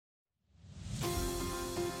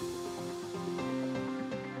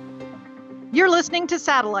You're listening to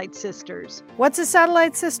Satellite Sisters. What's a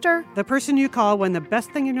satellite sister? The person you call when the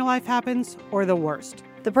best thing in your life happens or the worst.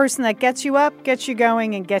 The person that gets you up, gets you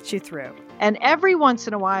going, and gets you through. And every once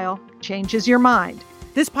in a while, changes your mind.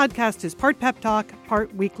 This podcast is part pep talk,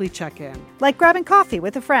 part weekly check-in. Like grabbing coffee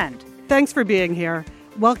with a friend. Thanks for being here.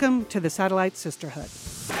 Welcome to the Satellite Sisterhood.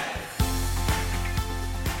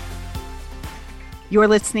 You're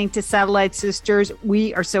listening to Satellite Sisters.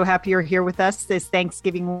 We are so happy you're here with us this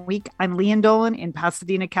Thanksgiving week. I'm Dolan in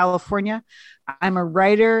Pasadena, California. I'm a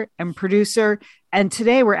writer and producer. And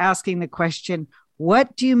today we're asking the question,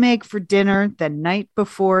 what do you make for dinner the night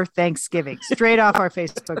before Thanksgiving? Straight off our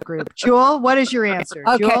Facebook group. Jewel, what is your answer?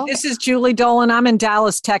 Okay, Jewel? This is Julie Dolan. I'm in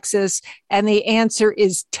Dallas, Texas. And the answer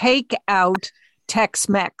is take out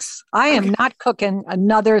Tex-Mex. I am not cooking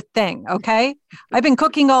another thing, okay? I've been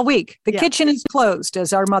cooking all week. The kitchen is closed,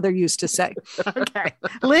 as our mother used to say. Okay.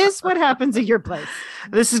 Liz, what happens at your place?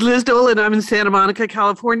 This is Liz Dolan. I'm in Santa Monica,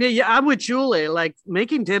 California. Yeah, I'm with Julie. Like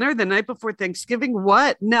making dinner the night before Thanksgiving?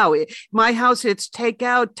 What? No, my house, it's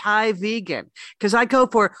takeout, Thai, vegan. Because I go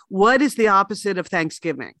for what is the opposite of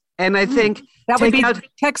Thanksgiving? And I think that would be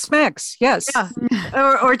Tex-Mex, yes.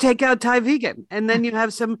 Yeah. Or take out Thai vegan. And then you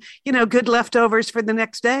have some, good leftovers for the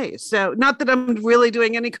next day. So not that I'm really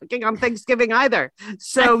doing any cooking on Thanksgiving either.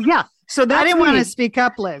 So yeah. So that's I didn't want to speak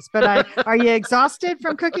up, Liz, but are you exhausted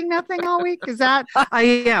from cooking nothing all week? Is that? I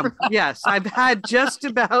am. Yes. I've had just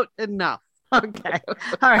about enough. Okay.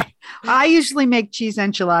 All right. I usually make cheese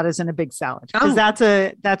enchiladas and a big salad because that's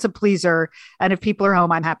a pleaser. And if people are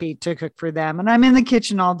home, I'm happy to cook for them. And I'm in the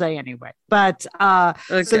kitchen all day anyway. But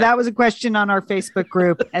So that was a question on our Facebook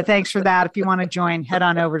group. And thanks for that. If you want to join, head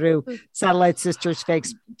on over to Satellite Sisters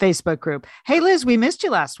Facebook group. Hey, Liz, we missed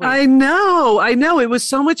you last week. I know. It was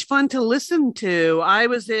so much fun to listen to. I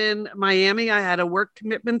was in Miami. I had a work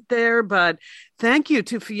commitment there, but thank you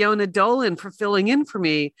to Fiona Dolan for filling in for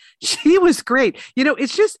me. She was great.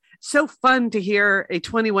 It's just so fun to hear a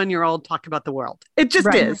 21-year-old talk about the world. It just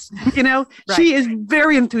is, Right. She is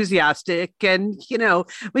very enthusiastic. And,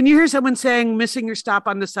 when you hear someone saying missing your stop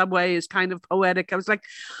on the subway is kind of poetic, I was like,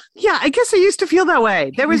 yeah, I guess I used to feel that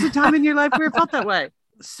way. There was a time in your life where it felt that way.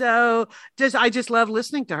 So I just love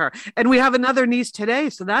listening to her. And we have another niece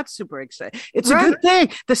today. So that's super exciting. It's a good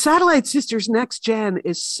thing. The Satellite Sisters next gen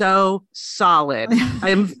is so solid.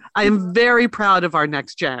 I am very proud of our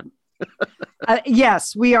next gen.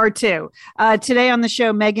 Yes, we are too. Today on the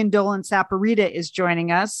show, Meghan Dolan Saporita is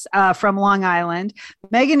joining us from Long Island.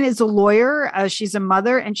 Meghan is a lawyer. She's a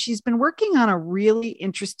mother, and she's been working on a really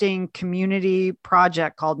interesting community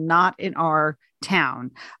project called Not in Our Town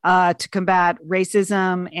to combat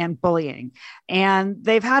racism and bullying. And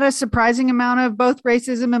they've had a surprising amount of both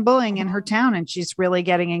racism and bullying in her town, and she's really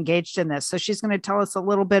getting engaged in this. So she's going to tell us a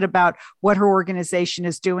little bit about what her organization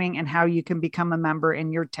is doing and how you can become a member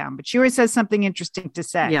in your town. But she always has something interesting to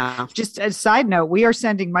say. Yeah. Just a side note, we are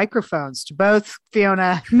sending microphones to both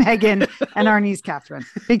Fiona, Meghan, and our niece, Catherine,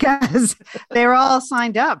 because they're all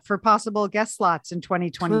signed up for possible guest slots in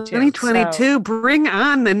 2022. 2022, so. Bring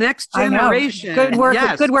on the next generation. Good work.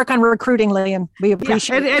 Yes. Good work on recruiting, Liam. We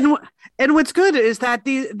appreciate it. And what's good is that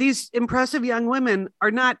these impressive young women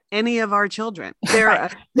are not any of our children. They're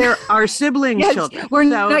our siblings' children. We're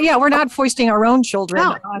not foisting our own children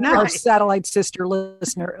on our Satellite Sister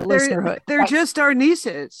listenerhood. They're just our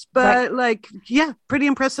nieces, but pretty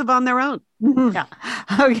impressive on their own. Mm-hmm. Yeah.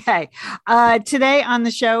 Okay. Today on the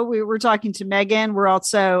show, we were talking to Meghan. We're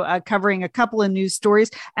also covering a couple of news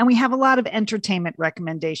stories, and we have a lot of entertainment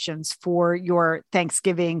recommendations for your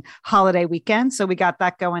Thanksgiving holiday weekend. So we got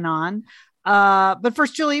that going on. But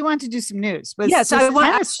first, Julie, you wanted to do some news. Yes, I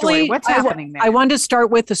want story. What's happening there? I want to start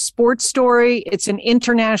with a sports story. It's an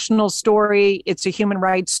international story. It's a human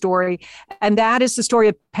rights story. And that is the story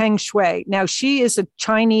of Peng Shuai. Now, she is a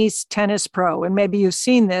Chinese tennis pro, and maybe you've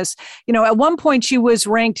seen this. At one point, she was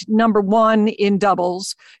ranked number 1 in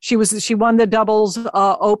doubles. She won the doubles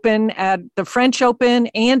open at the French Open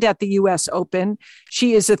and at the U.S. Open.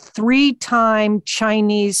 She is a 3-time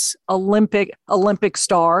Chinese Olympic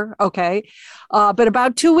star. Okay. But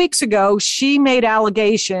about 2 weeks ago, she made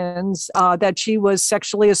allegations that she was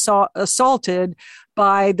sexually assaulted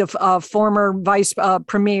by the former vice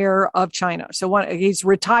premier of China. So he's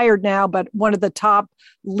retired now, but one of the top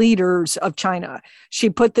leaders of China. She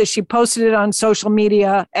posted it on social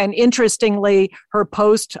media, and interestingly, her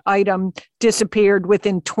post item disappeared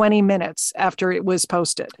within 20 minutes after it was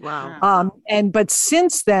posted. Wow. But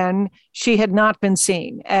since then, she had not been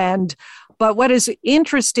seen. But what is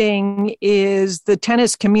interesting is the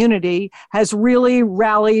tennis community has really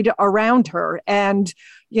rallied around her. And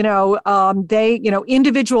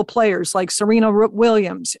individual players like Serena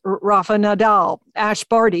Williams, Rafa Nadal, Ash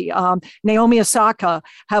Barty, Naomi Osaka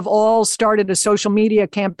have all started a social media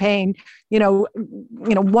campaign,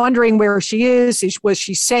 wondering where she is. Was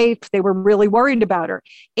she safe? They were really worried about her.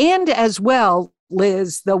 And as well,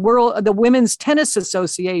 Liz, the Women's Tennis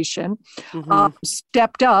Association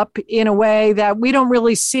stepped up in a way that we don't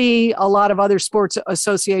really see a lot of other sports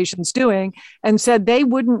associations doing, and said they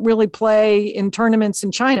wouldn't really play in tournaments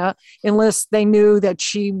in China unless they knew that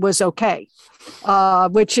she was okay,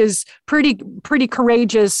 which is pretty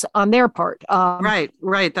courageous on their part.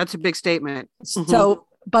 Right. That's a big statement. So.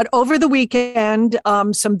 But over the weekend,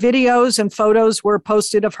 some videos and photos were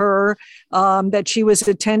posted of her that she was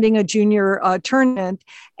attending a junior tournament.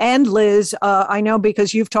 And Liz, I know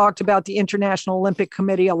because you've talked about the International Olympic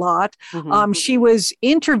Committee a lot. She was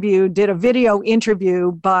did a video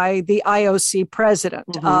interview by the IOC president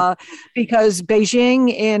because Beijing,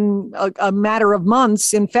 in a matter of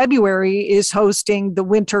months in February, is hosting the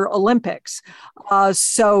Winter Olympics.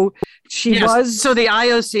 So the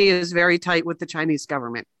IOC is very tight with the Chinese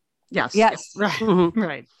government. Yes. Right.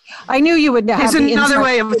 Right. I knew you would have another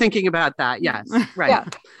way of thinking about that. Yes. Right. Yeah.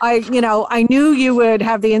 I knew you would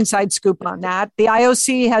have the inside scoop on that. The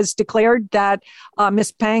IOC has declared that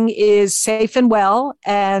Ms. Peng is safe and well.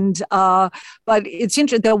 And, but it's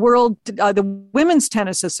interesting, the Women's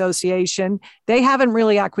Tennis Association, they haven't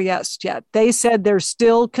really acquiesced yet. They said they're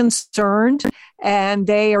still concerned and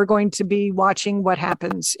they are going to be watching what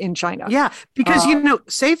happens in China. Yeah. Because,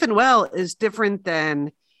 safe and well is different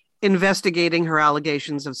than investigating her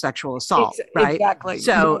allegations of sexual assault, right? Exactly.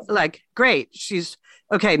 So, great, she's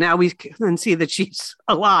okay. Now we can see that she's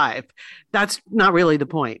alive. That's not really the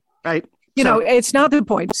point, right? It's not the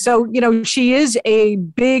point. So, she is a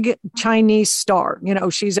big Chinese star.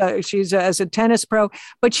 She's as a tennis pro,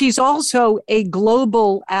 but she's also a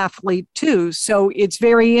global athlete too. So it's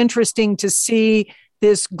very interesting to see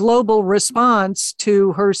this global response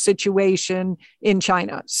to her situation in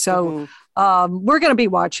China. So we're going to be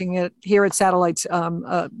watching it here at Satellite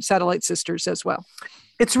Sisters as well.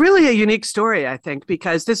 It's really a unique story, I think,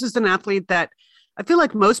 because this is an athlete that I feel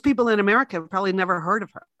like most people in America have probably never heard of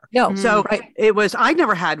her. No. So I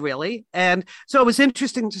never had really. And so it was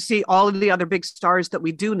interesting to see all of the other big stars that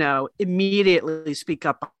we do know immediately speak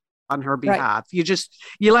up on her behalf. Right.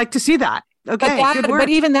 You like to see that. Okay. But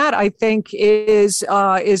even that, I think, is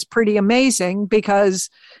pretty amazing because,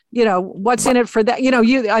 what's in it for that?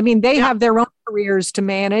 They have their own careers to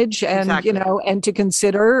manage and, and to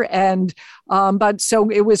consider. And, but so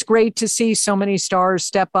it was great to see so many stars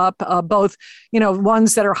step up, both,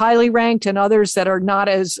 ones that are highly ranked and others that are not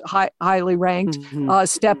as highly ranked,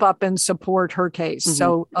 step up and support her case.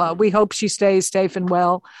 So we hope she stays safe and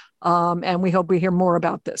well. And we hope we hear more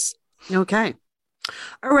about this. Okay.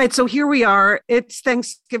 All right. So here we are. It's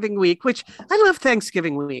Thanksgiving week, which I love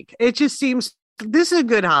Thanksgiving week. It just seems this is a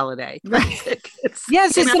good holiday. Right?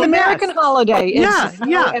 It's an American holiday.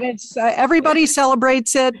 And it's everybody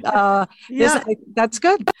celebrates it. That's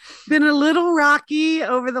good. Been a little rocky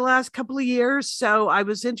over the last couple of years. So I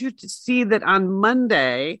was interested to see that on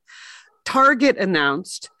Monday, Target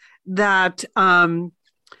announced that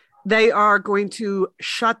they are going to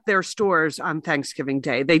shut their stores on Thanksgiving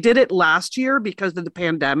Day. They did it last year because of the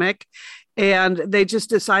pandemic, and they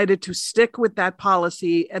just decided to stick with that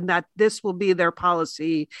policy and that this will be their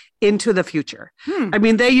policy into the future. I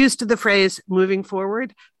mean, they used the phrase moving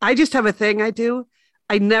forward. I just have a thing I do.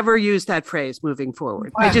 I never use that phrase moving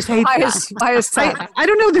forward. I just hate that. I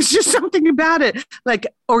don't know. There's just something about it,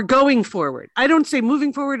 or going forward. I don't say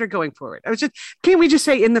moving forward or going forward. Can't we just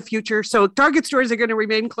say in the future? So Target stores are going to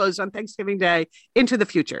remain closed on Thanksgiving Day into the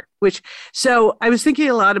future, so I was thinking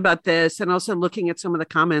a lot about this and also looking at some of the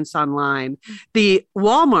comments online. The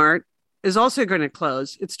Walmart is also going to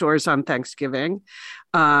close its stores on Thanksgiving,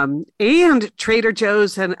 and Trader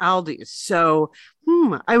Joe's and Aldi's. So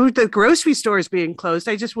the grocery stores being closed.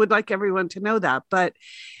 I just would like everyone to know that. But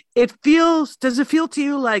does it feel to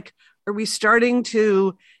you like, are we starting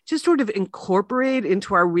to just sort of incorporate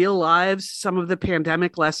into our real lives some of the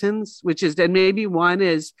pandemic lessons, which is then maybe one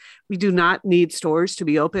is we do not need stores to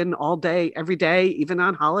be open all day, every day, even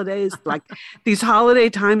on holidays. Like these holiday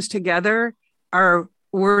times together are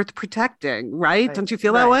worth protecting, right? Don't you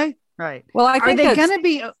feel that way? Right. Well, I think are they going to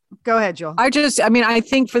be? Go ahead, Joel. I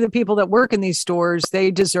think for the people that work in these stores, they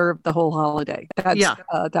deserve the whole holiday.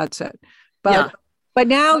 That's it. But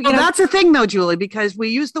now, that's the thing, though, Julie, because we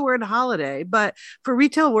use the word holiday, but for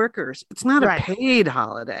retail workers, it's not a paid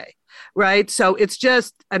holiday, right? So it's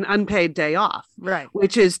just an unpaid day off, right?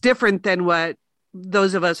 Which is different than what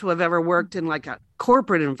those of us who have ever worked in like a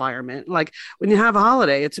corporate environment, like when you have a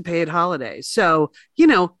holiday, it's a paid holiday. So,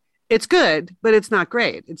 it's good, but it's not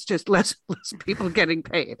great. It's just less people getting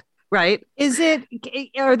paid. Right.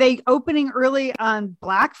 Are they opening early on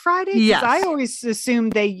Black Friday? Yes. I always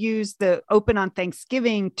assumed they use the open on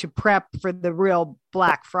Thanksgiving to prep for the real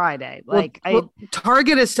Black Friday.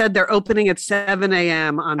 Target has said they're opening at 7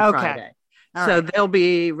 a.m. on Friday. So they'll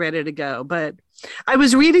be ready to go. But I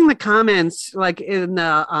was reading the comments like in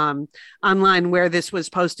the online where this was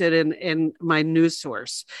posted in my news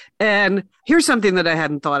source. And here's something that I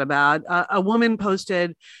hadn't thought about. A woman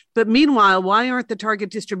posted, but meanwhile, why aren't the Target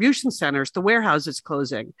distribution centers, the warehouses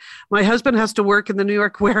closing? My husband has to work in the New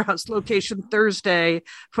York warehouse location Thursday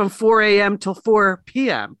from 4 a.m. till 4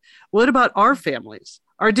 p.m. What about our families?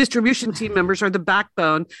 Our distribution team members are the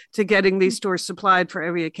backbone to getting these stores supplied for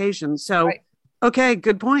every occasion. So, okay,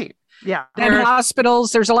 good point. Yeah. And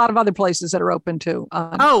hospitals, there's a lot of other places that are open too.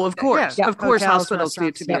 Of course. Yeah. Of course, hotels, hospitals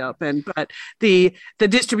need to be open. But the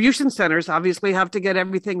distribution centers obviously have to get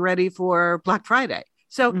everything ready for Black Friday.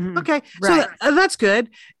 So, okay. Right. So that's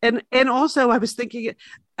good. And also I was thinking,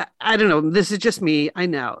 I don't know, this is just me, I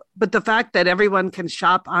know. But the fact that everyone can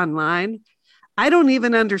shop online, I don't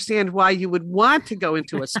even understand why you would want to go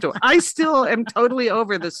into a store. I still am totally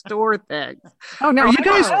over the store thing. Oh no!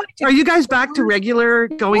 Are you guys back to regular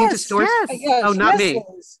going to stores? Yes, oh, not me.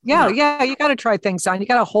 Yeah. You got to try things on. You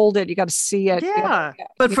got to hold it. You got to see it. Yeah.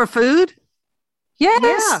 But for food? Yes.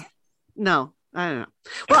 Yeah. No, I don't know.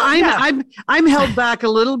 Well, I'm held back a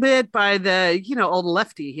little bit by the, old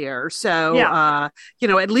lefty here. So,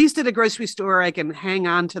 at least at a grocery store, I can hang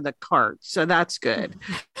on to the cart. So that's good.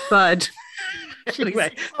 But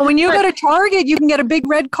anyway, when you go to Target, you can get a big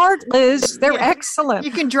red cart, Liz. They're excellent.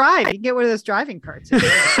 You can drive. You can get one of those driving carts.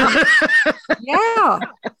 Yeah.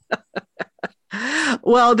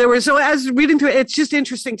 Well, as reading through it, it's just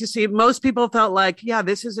interesting to see. Most people felt like,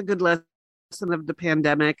 this is a good lesson of the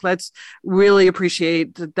pandemic. Let's really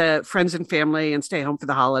appreciate the friends and family and stay home for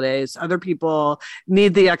the holidays. Other people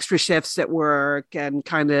need the extra shifts at work and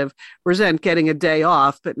kind of resent getting a day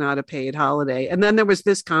off, but not a paid holiday. And then there was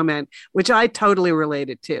this comment, which I totally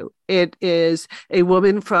related to. It is a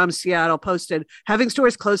woman from Seattle posted, having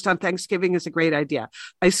stores closed on Thanksgiving is a great idea.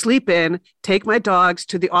 I sleep in, take my dogs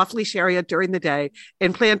to the off-leash area during the day,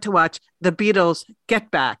 and plan to watch the Beatles Get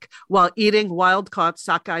Back while eating wild-caught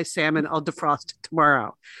sockeye salmon I'll defrost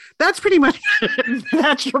tomorrow. That's pretty much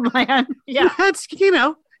that's your plan. Yeah. That's,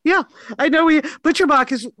 yeah, I know Butcher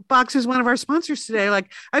Box is one of our sponsors today.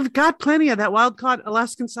 Like, I've got plenty of that wild-caught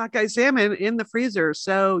Alaskan sockeye salmon in the freezer.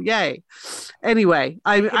 So, yay. Anyway,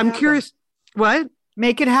 I'm curious. What?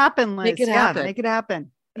 Make it happen, Liz. Make it happen. Make it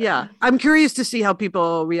happen. Yeah. I'm curious to see how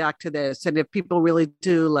people react to this. And if people really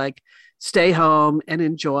do like stay home and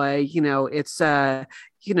enjoy, it's, it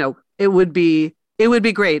would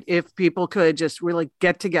be great if people could just really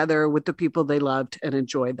get together with the people they loved and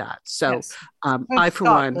enjoy that. So yes. I, for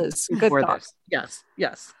one, for this.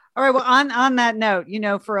 Yes. All right. Well, on that note,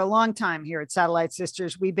 for a long time here at Satellite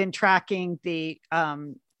Sisters, we've been tracking the,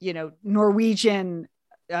 Norwegian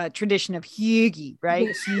tradition of hygge,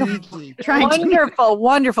 right? Hygge.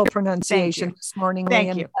 Wonderful pronunciation this morning.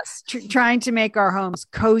 Thank you. Trying to make our homes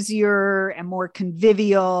cozier and more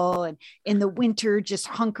convivial, and in the winter, just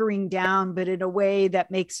hunkering down, but in a way that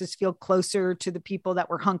makes us feel closer to the people that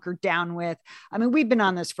we're hunkered down with. I mean, we've been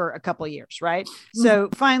on this for a couple of years, right? So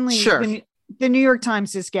finally, the New York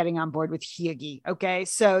Times is getting on board with hygge. Okay.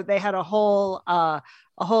 So they had a whole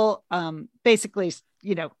basically,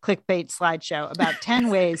 clickbait slideshow about 10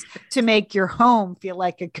 ways to make your home feel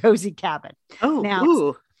like a cozy cabin. Oh,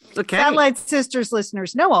 now, okay. Satellite Sisters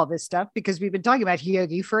listeners know all this stuff because we've been talking about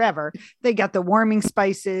hygge forever. They got the warming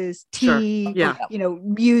spices, tea,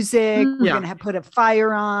 music. We're going to put a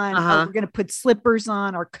fire on. We're going to put slippers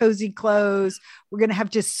on, our cozy clothes. We're going to have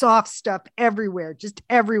just soft stuff everywhere,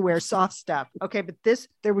 soft stuff. Okay. But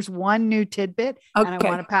there was one new tidbit and I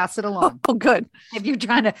want to pass it along. Oh, good. If you're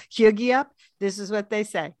trying to hygge up, this is what they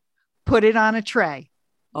say. Put it on a tray.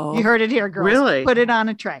 Oh, you heard it here, girls. Really? Put it on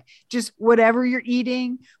a tray. Just whatever you're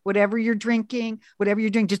eating, whatever you're drinking, whatever you're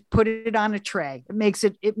doing, just put it on a tray. It makes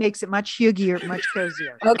it much huggier, much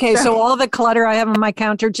cozier. Okay, so all the clutter I have on my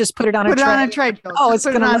counter, just put it on a tray. Put it on a tray. Oh, it's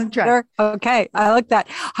going to on a tray. Okay, I like that.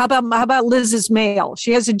 How about Liz's mail?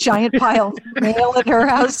 She has a giant pile of mail at her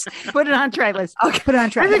house. Put it on a tray, Liz. Okay, put it on a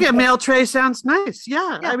tray. I think a mail tray sounds nice.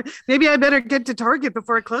 Yeah. Maybe I better get to Target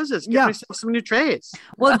before it closes. Get myself some new trays.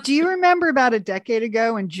 Well, do you remember about a decade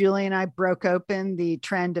ago when when Julie and I broke open the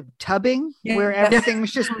trend of tubbing, where everything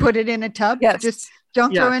was just put it in a tub. Yes. Just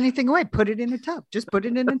don't throw anything away. Put it in a tub. Just put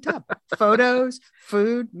it in a tub. Photos,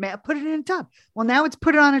 food, put it in a tub. Well, now it's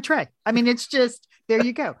put it on a tray. I mean, it's just, there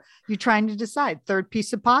you go. You're trying to decide. Third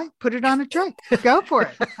piece of pie, put it on a tray. Go for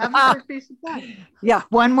it. Have a third piece of pie. Yeah.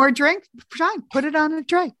 One more drink, fine. Put it on a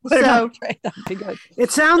tray. That'd be good.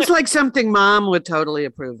 It sounds like something Mom would totally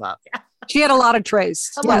approve of. She had a lot of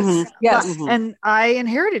trays. Yes. And I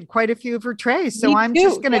inherited quite a few of her trays. So I'm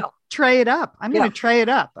just going to tray it up. I'm going to tray it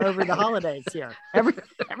up over the holidays here.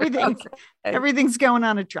 Everything's going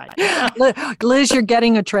on a tray. Liz, you're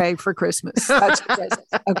getting a tray for Christmas. That's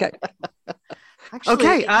okay. Actually,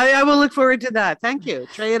 okay, I will look forward to that. Thank you.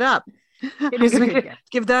 Tray it up. It is a good gift.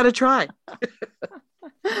 Give that a try.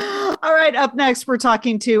 All right. Up next, we're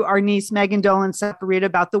talking to our niece, Meghan Dolan Saporita,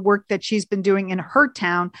 about the work that she's been doing in her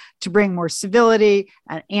town to bring more civility,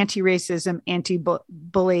 an anti-racism,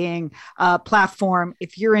 anti-bullying platform.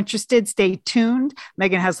 If you're interested, stay tuned.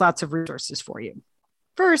 Meghan has lots of resources for you.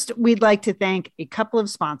 First, we'd like to thank a couple of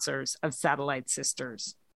sponsors of Satellite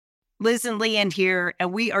Sisters. Liz and Leanne here,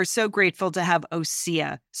 and we are so grateful to have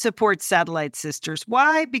OSEA support Satellite Sisters.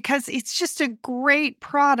 Why? Because it's just a great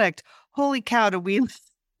product. Holy cow, do we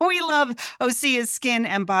love OSEA's skin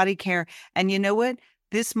and body care. And you know what?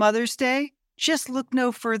 This Mother's Day, just look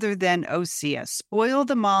no further than OSEA. Spoil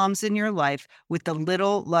the moms in your life with the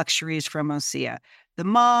little luxuries from OSEA. The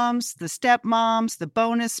moms, the stepmoms, the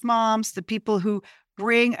bonus moms, the people who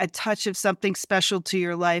bring a touch of something special to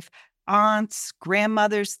your life. Aunts,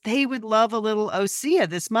 grandmothers, they would love a little OSEA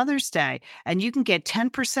this Mother's Day. And you can get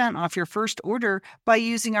 10% off your first order by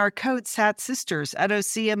using our code SATSisters at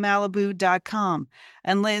OSEAMalibu.com.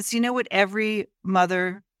 And Liz, you know what every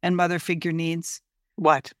mother and mother figure needs?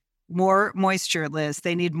 What? More moisture, Liz.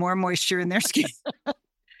 They need more moisture in their skin.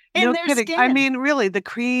 No kidding. I mean, really, the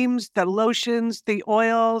creams, the lotions, the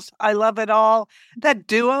oils, I love it all. That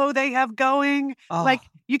duo they have going, like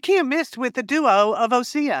you can't miss with the duo of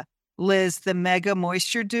OSEA. Liz, the Mega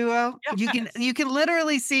Moisture Duo. Yes. You can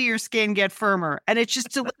literally see your skin get firmer, and it just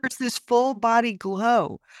delivers this full body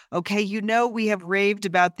glow. Okay, you know we have raved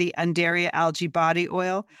about the Undaria Algae Body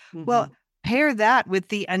Oil. Mm-hmm. Well, pair that with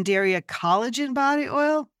the Undaria Collagen Body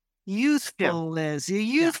Oil. Youthful, Liz. Your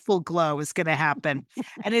youthful glow is going to happen.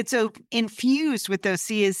 And it's infused with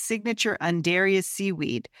OSEA's signature Undaria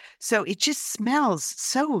seaweed. So it just smells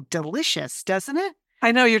so delicious, doesn't it?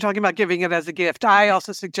 I know you're talking about giving it as a gift. I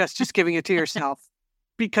also suggest just giving it to yourself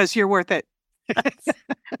because you're worth it.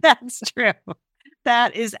 That's true.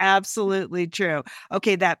 That is absolutely true.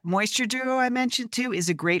 Okay, that Moisture Duo I mentioned too is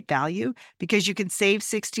a great value because you can save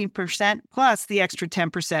 16% plus the extra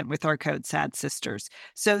 10% with our code SADSisters.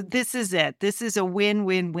 So this is it. This is a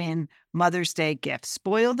win-win-win Mother's Day gift.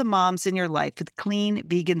 Spoil the moms in your life with clean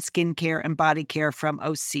vegan skincare and body care from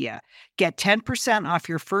OSEA. Get 10% off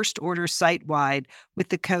your first order site-wide with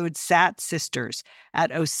the code SATSisters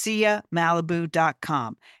at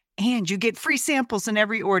OSEAMalibu.com. And you get free samples in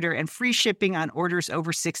every order and free shipping on orders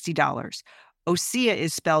over $60. OSEA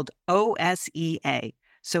is spelled O-S-E-A.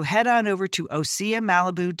 So head on over to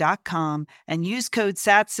OSEAMalibu.com and use code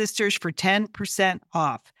SATSisters for 10%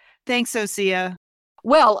 off. Thanks, OSEA.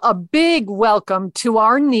 Well, a big welcome to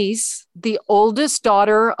our niece, the oldest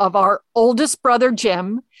daughter of our oldest brother,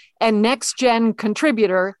 Jim, and next gen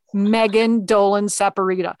contributor, Meghan Dolan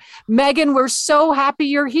Saporita. Meghan, we're so happy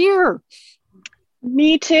you're here.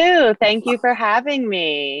 Me too. Thank you for having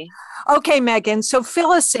me. Okay, Meghan. So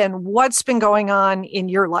fill us in. What's been going on in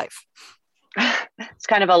your life? It's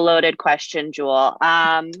kind of a loaded question, Jewel.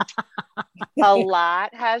 A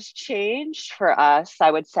lot has changed for us,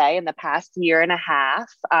 I would say, in the past year and a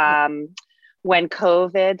half. When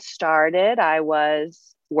COVID started, I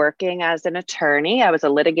was working as an attorney. I was a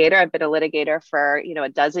litigator. I've been a litigator for, a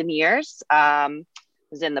dozen years.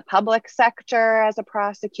 Was in the public sector as a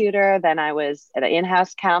prosecutor. Then I was at an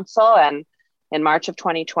in-house counsel. And in March of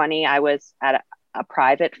 2020, I was at a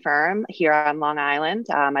private firm here on Long Island.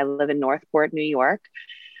 I live in Northport, New York,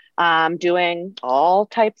 doing all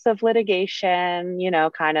types of litigation,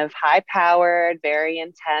 kind of high-powered, very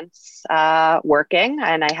intense working.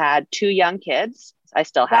 And I had 2 young kids. I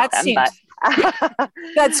still have them, but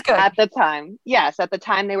that's good. At the time, yes, at the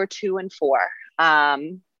time they were 2 and 4.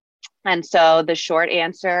 And so the short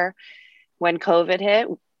answer, when COVID hit,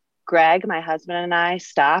 Greg, my husband, and I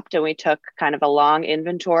stopped and we took kind of a long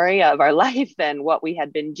inventory of our life and what we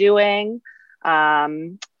had been doing.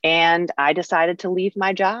 And I decided to leave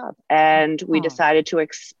my job and we decided to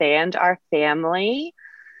expand our family.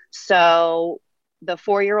 So the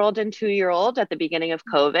 4-year-old and 2-year-old at the beginning of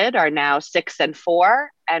COVID are now 6 and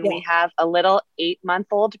 4. And we have a little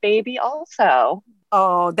 8-month-old baby also.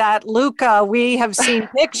 Oh, that Luca. We have seen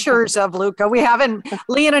pictures of Luca.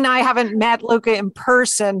 Leon and I haven't met Luca in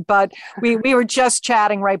person, but we were just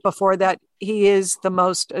chatting right before that. He is the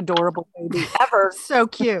most adorable baby ever. So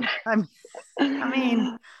cute.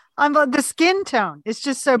 The skin tone is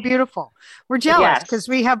just so beautiful. We're jealous because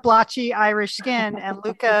we have blotchy Irish skin, and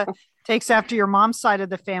Luca takes after your mom's side of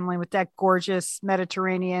the family with that gorgeous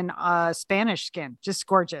Mediterranean Spanish skin. Just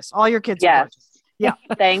gorgeous. All your kids are gorgeous. Yeah.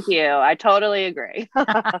 Thank you. I totally agree.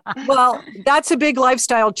 Well, that's a big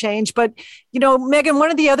lifestyle change. But, Meghan,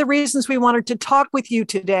 one of the other reasons we wanted to talk with you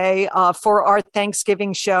today for our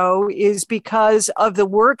Thanksgiving show is because of the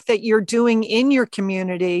work that you're doing in your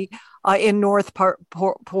community in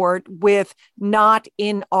Northport with Not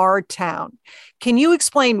in Our Town. Can you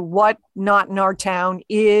explain what Not in Our Town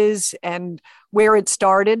is and where it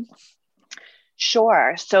started?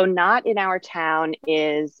 Sure. So Not in Our Town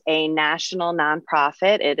is a national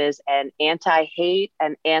nonprofit. It is an anti-hate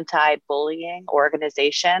and anti-bullying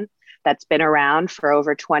organization that's been around for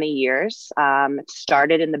over 20 years. It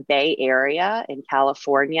started in the Bay Area in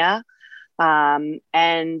California.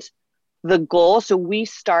 And the goal, so we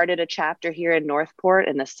started a chapter here in Northport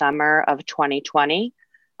in the summer of 2020.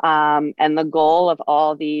 And the goal of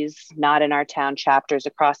all these Not in Our Town chapters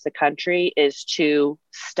across the country is to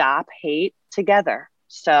stop hate together.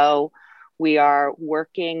 So we are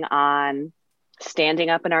working on standing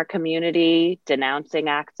up in our community, denouncing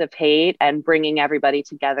acts of hate, and bringing everybody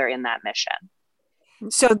together in that mission.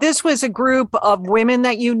 So this was a group of women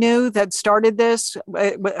that you knew that started this.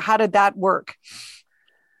 How did that work?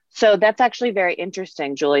 So that's actually very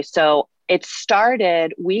interesting, Julie. So it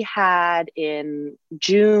started, we had in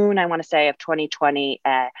June, I want to say, of 2020,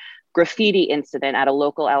 a graffiti incident at a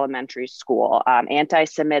local elementary school,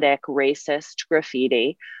 anti-Semitic, racist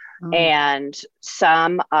graffiti. And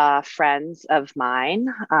some friends of mine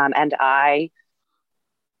and I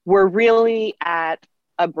were really at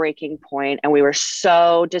a breaking point, and we were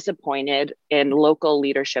so disappointed in local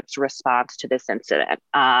leadership's response to this incident.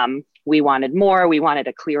 We wanted more. We wanted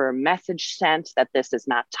a clearer message sent that this is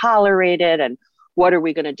not tolerated, and what are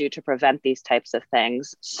we going to do to prevent these types of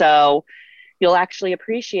things? So you'll actually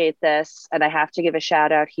appreciate this, and I have to give a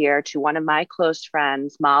shout out here to one of my close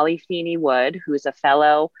friends, Molly Feeney Wood, who's a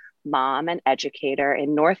fellow mom and educator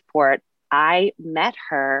in Northport. I met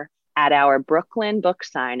her at our Brooklyn book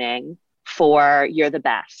signing for You're the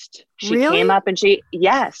Best. She came up and she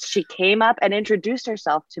came up and introduced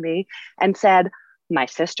herself to me and said, my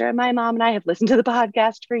sister and my mom and I have listened to the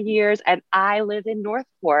podcast for years, and I live in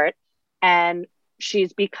Northport, and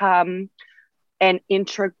she's become an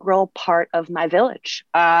integral part of my village.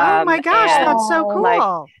 Oh my gosh, that's so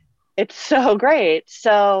cool. It's so great.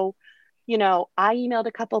 So, I emailed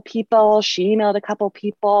a couple people, she emailed a couple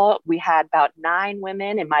people. We had about 9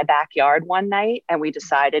 women in my backyard one night, and we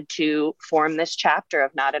decided to form this chapter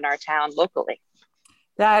of Not in Our Town locally.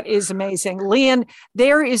 That is amazing. Leon,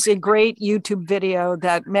 there is a great YouTube video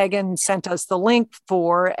that Meghan sent us the link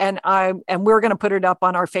for, and we're going to put it up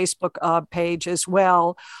on our Facebook page as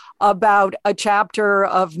well, about a chapter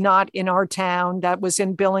of Not in Our Town that was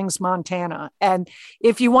in Billings, Montana. And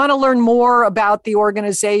if you want to learn more about the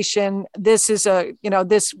organization, this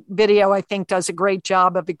video, I think, does a great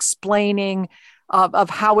job of explaining of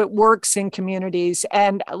how it works in communities.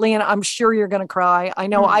 And Leon, I'm sure you're going to cry. I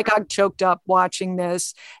know I got choked up watching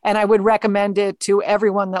this, and I would recommend it to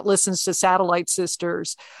everyone that listens to Satellite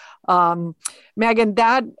Sisters. Meghan,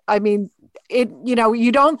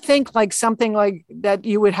 you don't think like something like that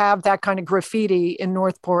you would have that kind of graffiti in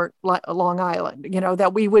Northport, Long Island,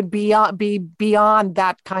 that we would be beyond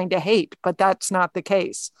that kind of hate, but that's not the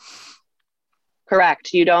case.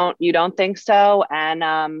 Correct. You don't think so.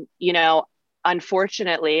 And,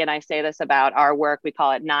 unfortunately, and I say this about our work, we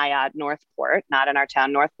call it NIOD Northport, Not in Our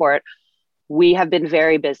Town Northport. We have been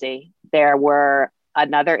very busy. There were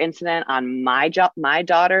another incident on my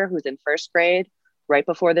daughter, who's in first grade. Right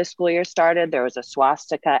before this school year started, there was a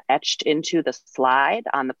swastika etched into the slide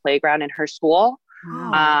on the playground in her school.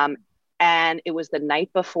 Wow. And it was the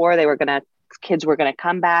night before kids were going to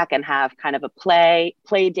come back and have kind of a play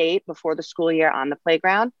date before the school year on the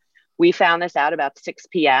playground. We found this out about 6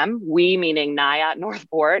 p.m. We, meaning NIOT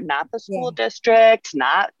Northport, not the school district,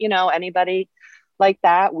 not, anybody like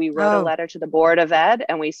that. We wrote a letter to the Board of Ed,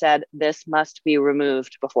 and we said, this must be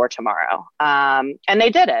removed before tomorrow. And they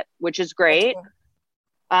did it, which is great.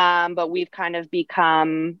 But we've kind of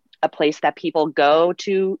become a place that people go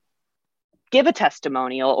to give a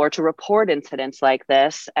testimonial or to report incidents like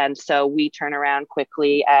this. And so we turn around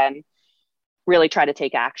quickly and really try to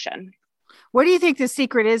take action. What do you think the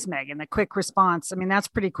secret is, Meghan? The quick response. I mean, that's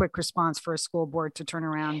pretty quick response for a school board to turn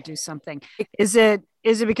around and do something. Is it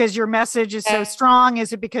because your message is so strong?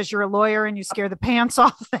 Is it because you're a lawyer and you scare the pants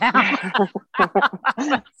off them?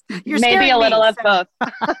 Maybe a little of both.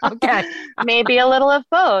 Okay. Maybe a little of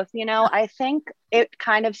both. I think it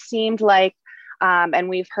kind of seemed like, and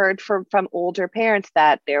we've heard from older parents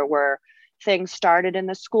that there were things started in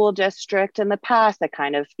the school district in the past that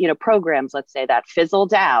kind of, programs, let's say, that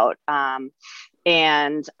fizzled out,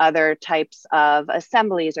 and other types of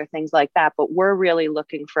assemblies or things like that. But we're really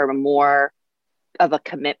looking for more of a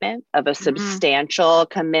commitment, of a substantial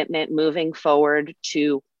commitment moving forward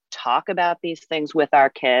to talk about these things with our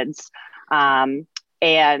kids,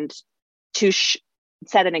 and to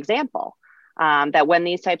set an example, that when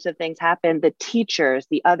these types of things happen, the teachers,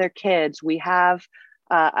 the other kids, we have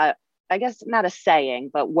I guess not a saying,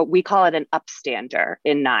 but what we call it, an upstander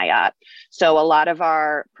in NIOT. So a lot of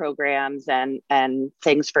our programs and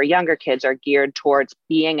things for younger kids are geared towards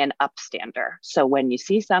being an upstander. So when you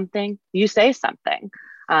see something, you say something,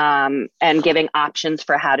 and giving options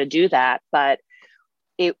for how to do that. But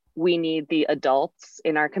we need the adults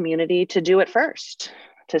in our community to do it first,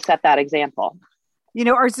 to set that example.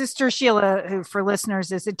 Our sister Sheila, who for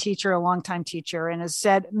listeners is a teacher, a longtime teacher, and has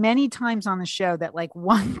said many times on the show that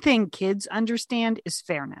one thing kids understand is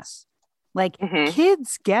fairness.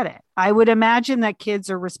 Kids get it. I would imagine that kids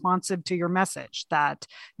are responsive to your message that,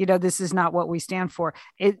 this is not what we stand for.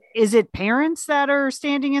 Is it parents that are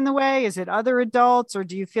standing in the way? Is it other adults? Or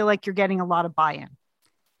do you feel like you're getting a lot of buy-in?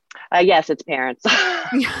 Yes, it's parents.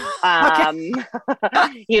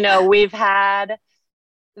 We've had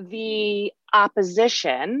the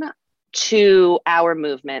opposition to our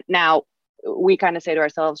movement. Now, we kind of say to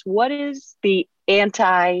ourselves, what is the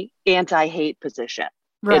anti-hate position?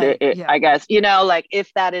 Right. Yeah. I guess,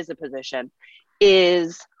 if that is a position,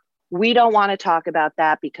 is we don't want to talk about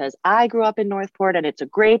that because I grew up in Northport and it's a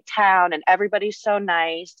great town and everybody's so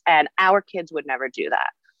nice and our kids would never do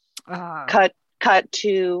that. Cut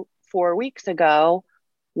to 4 weeks ago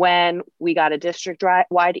when we got a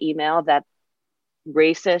district-wide email that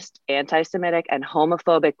racist, anti-Semitic, and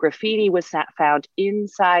homophobic graffiti was found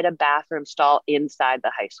inside a bathroom stall inside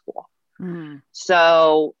the high school.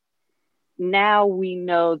 So now we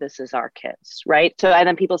know this is our kids, right? So, and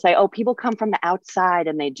then people say, oh, people come from the outside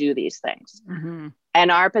and they do these things.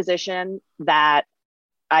 And our position that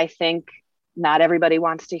I think not everybody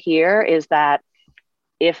wants to hear is that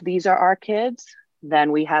if these are our kids,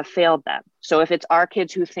 then we have failed them. So if it's our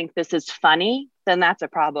kids who think this is funny, then that's a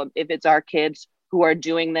problem. If it's our kids who are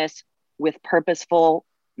doing this with purposeful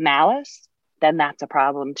malice, then that's a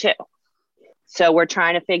problem too. So we're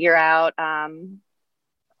trying to figure out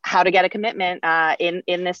how to get a commitment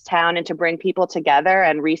in this town and to bring people together.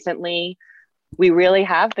 And recently, we really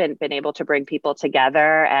have been able to bring people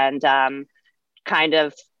together and kind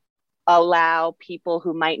of allow people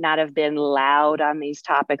who might not have been loud on these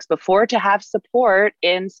topics before to have support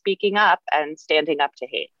in speaking up and standing up to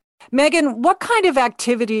hate. Meghan, what kind of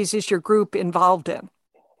activities is your group involved in?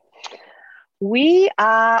 We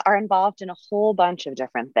are involved in a whole bunch of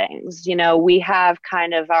different things. We have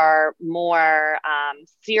kind of our more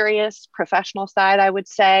serious professional side, I would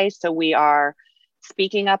say. So we are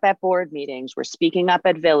speaking up at board meetings. We're speaking up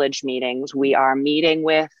at village meetings. We are meeting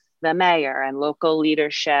with the mayor and local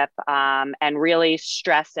leadership, and really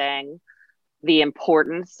stressing the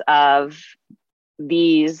importance of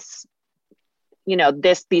these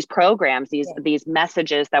these programs, these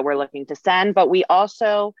messages that we're looking to send. But we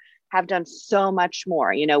also have done so much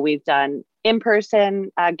more. We've done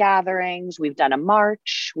in-person gatherings. We've done a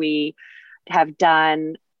march. We have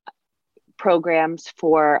done programs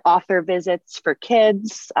for author visits for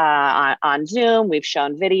kids on Zoom. We've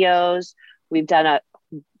shown videos. We've done a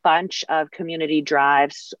bunch of community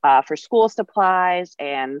drives for school supplies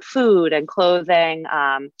and food and clothing.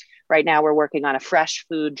 Right now, we're working on a fresh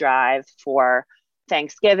food drive for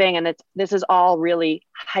Thanksgiving, and this is all really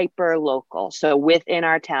hyper local. So within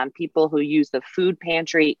our town, people who use the food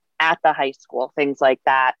pantry at the high school, things like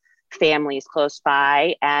that, families close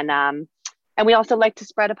by, and we also like to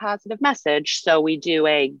spread a positive message. So we do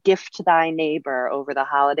a gift to thy neighbor over the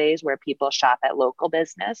holidays, where people shop at local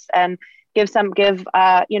business and give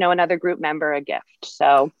another group member a gift.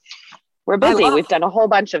 So we're busy. We've done a whole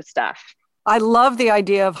bunch of stuff. I love the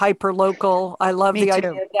idea of hyper local. I love the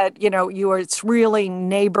idea that, it's really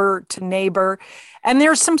neighbor to neighbor. And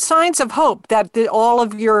there's some signs of hope that all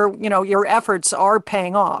of your efforts are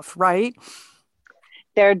paying off, right?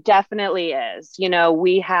 There definitely is.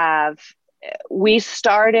 We have we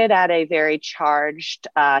started at a very charged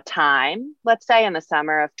time, let's say in the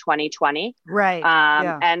summer of 2020. Right.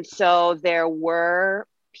 And so there were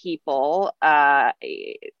people,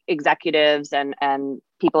 executives and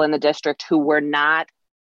people in the district who were not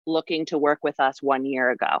looking to work with us 1 year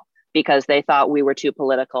ago because they thought we were too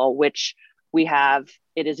political, which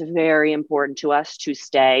it is very important to us to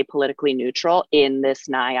stay politically neutral in this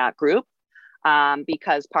NIAT group,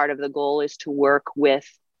 because part of the goal is to work with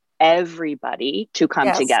everybody to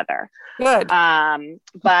come together. Good.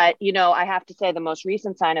 But, I have to say the most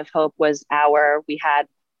recent sign of hope was we had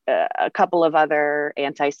a couple of other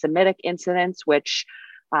anti-Semitic incidents, which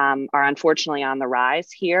are unfortunately on the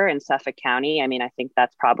rise here in Suffolk County. I mean, I think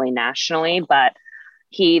that's probably nationally, but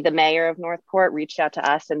the mayor of Northport, reached out to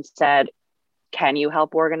us and said, can you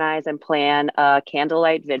help organize and plan a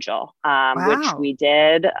candlelight vigil, which we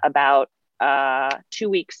did about 2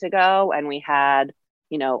 weeks ago. And we had,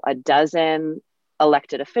 a dozen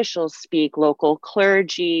elected officials speak, local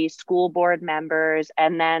clergy, school board members,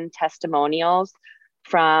 and then testimonials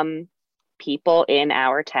from people in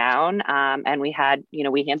our town. And we had,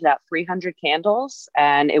 we handed out 300 candles,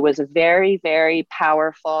 and it was a very, very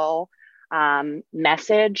powerful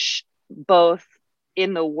message, both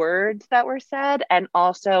in the words that were said and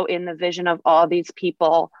also in the vision of all these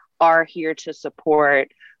people are here to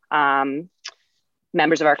support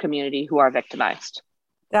members of our community who are victimized.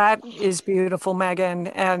 That is beautiful, Meghan,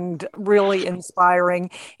 and really inspiring.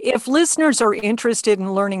 If listeners are interested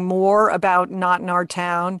in learning more about Not in Our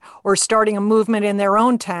Town or starting a movement in their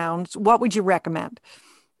own towns, what would you recommend?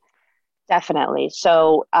 Definitely.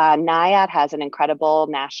 So NIAT has an incredible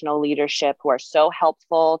national leadership who are so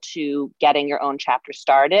helpful to getting your own chapter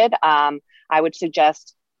started. I would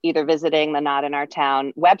suggest either visiting the Not in Our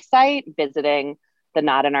Town website, visiting the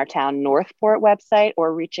Not in Our Town Northport website,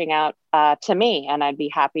 or reaching out to me, and I'd be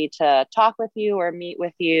happy to talk with you or meet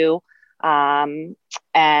with you. And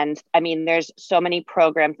I mean, there's so many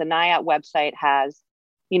programs. The NIAT website has,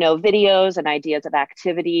 videos and ideas of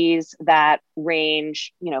activities that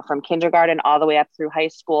range, from kindergarten all the way up through high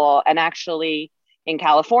school. And actually in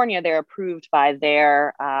California, they're approved by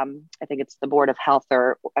their, I think it's the Board of Health,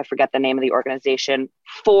 or I forget the name of the organization,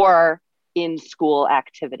 for in-school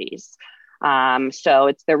activities.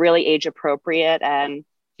 So they're really age appropriate and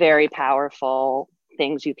very powerful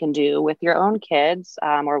things you can do with your own kids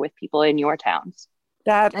or with people in your towns.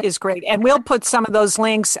 That is great. And we'll put some of those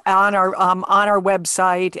links on our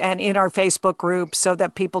website and in our Facebook group so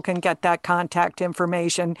that people can get that contact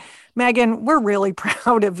information. Meghan, we're really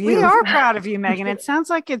proud of you. We are proud of you, Meghan. It sounds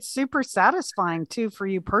like it's super satisfying too for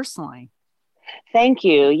you personally. Thank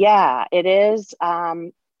you. Yeah, it is.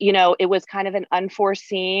 It was kind of an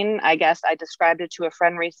unforeseen, I guess I described it to a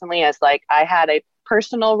friend recently as like, I had a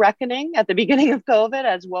personal reckoning at the beginning of COVID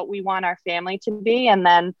as what we want our family to be. And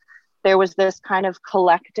then there was this kind of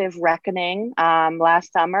collective reckoning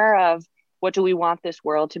last summer of what do we want this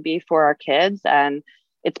world to be for our kids? And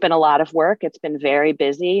it's been a lot of work. It's been very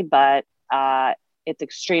busy, but it's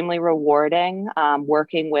extremely rewarding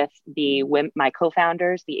working with my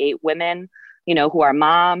co-founders, the 8 women, who are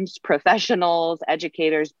moms, professionals,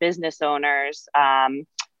 educators, business owners.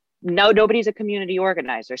 Nobody's a community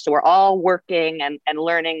organizer. So we're all working and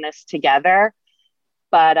learning this together.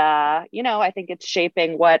 But, I think it's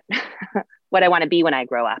shaping what I want to be when I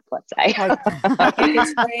grow up, let's say. I think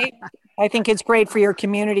it's great. I think it's great for your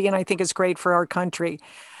community, and I think it's great for our country.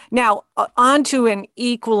 Now, on to an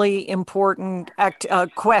equally important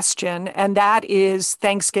question, and that is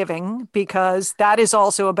Thanksgiving, because that is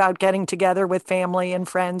also about getting together with family and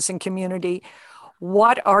friends and community.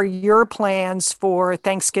 What are your plans for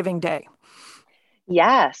Thanksgiving Day?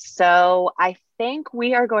 Yes. So I think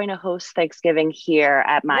we are going to host Thanksgiving here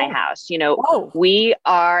at my house. We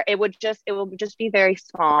are, it will just be very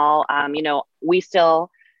small. We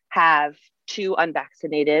still have 2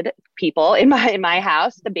 unvaccinated people in my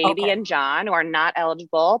house, the baby and John, who are not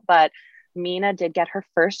eligible, but Mina did get her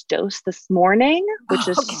first dose this morning, which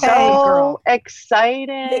is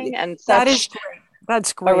exciting and that is great.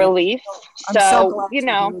 That's great. A relief. So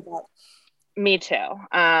me too.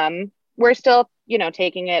 We're still,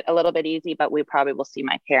 taking it a little bit easy, but we probably will see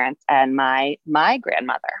my parents and my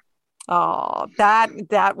grandmother. Oh,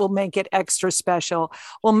 that will make it extra special.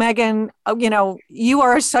 Well, Meghan, you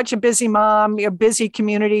are such a busy mom, you're a busy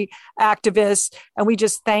community activist, and we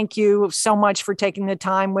just thank you so much for taking the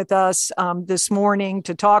time with us this morning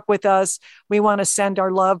to talk with us. We want to send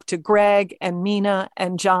our love to Greg and Mina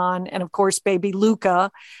and John, and of course, baby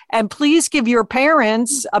Luca. And please give your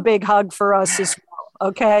parents a big hug for us as well,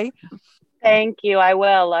 okay? Thank you. I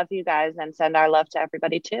will. Love you guys, and send our love to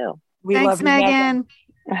everybody too. Thanks, Meghan.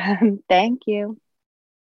 Thank you.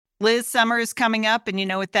 Liz, summer is coming up, and you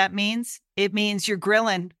know what that means? It means you're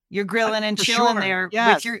grilling. You're grilling and chilling there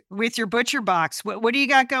with your butcher box. What do you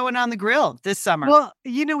got going on the grill this summer? Well,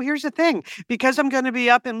 here's the thing. Because I'm going to be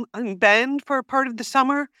up in Bend for part of the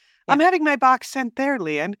summer, I'm having my box sent there,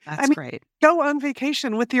 Leanne. That's great. Go on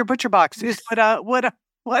vacation with your butcher box is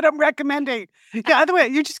what I'm recommending. Yeah, other way,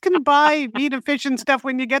 you're just going to buy meat and fish and stuff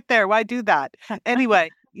when you get there. Why do that?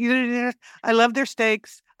 Anyway, I love their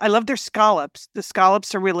steaks. I love their scallops. The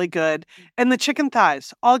scallops are really good. And the chicken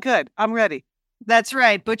thighs, all good. I'm ready. That's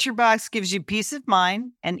right. Butcher Box gives you peace of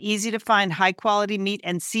mind and easy to find high quality meat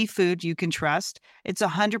and seafood you can trust. It's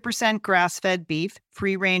 100% grass-fed beef,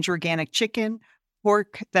 free-range organic chicken,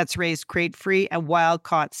 pork that's raised crate-free, and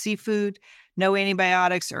wild-caught seafood. No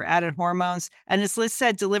antibiotics or added hormones. And as Liz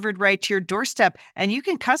said, delivered right to your doorstep. And you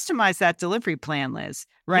can customize that delivery plan, Liz,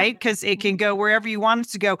 right? Because it can go wherever you want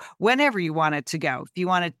it to go, whenever you want it to go. If you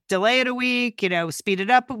want to delay it a week, speed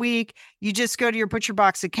it up a week, you just go to your Butcher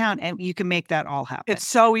Box account and you can make that all happen. It's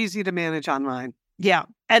so easy to manage online. Yeah.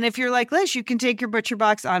 And if you're like Liz, you can take your Butcher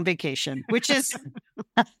Box on vacation, which is...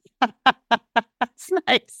 That's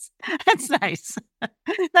nice. That's nice.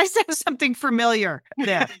 Nice to have something familiar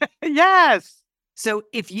there. Yes. So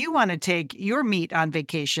if you want to take your meat on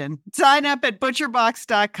vacation, sign up at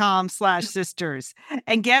butcherbox.com/sisters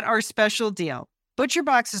and get our special deal.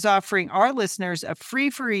 ButcherBox is offering our listeners a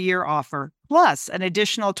free for a year offer plus an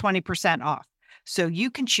additional 20% off. So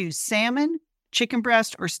you can choose salmon, chicken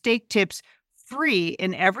breast, or steak tips free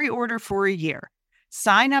in every order for a year.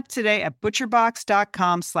 Sign up today at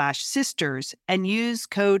butcherbox.com/sisters and use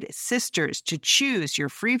code SISTERS to choose your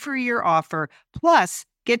free for a year offer, plus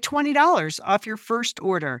get $20 off your first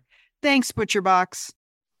order. Thanks, ButcherBox.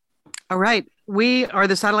 All right. We are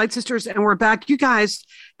the Satellite Sisters and we're back. You guys,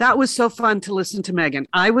 that was so fun to listen to Meghan.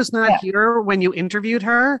 I was not here when you interviewed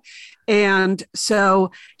her. And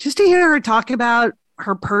so just to hear her talk about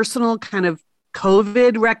her personal kind of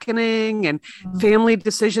COVID reckoning and family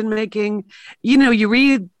decision making. You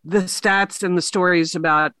read the stats and the stories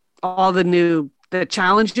about all the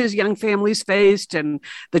challenges young families faced and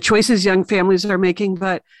the choices young families are making.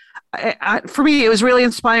 But for me, it was really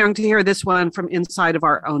inspiring to hear this one from inside of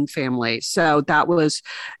our own family. So that was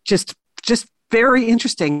just very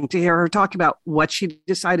interesting to hear her talk about what she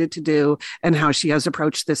decided to do and how she has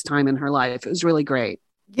approached this time in her life. It was really great.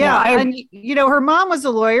 Yeah. And, her mom was a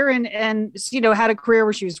lawyer and had a career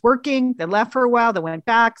where she was working, then left for a while, then went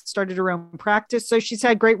back, started her own practice. So she's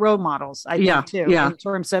had great role models, I think, too, in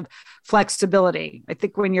terms of flexibility. I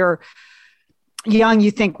think when you're young, you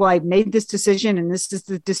think, well, I've made this decision and this is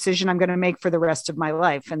the decision I'm going to make for the rest of my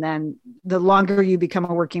life. And then the longer you become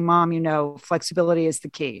a working mom, flexibility is the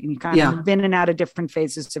key. And you kind of move in and out of different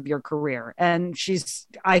phases of your career. And she's,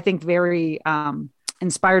 I think, very,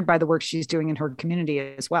 inspired by the work she's doing in her community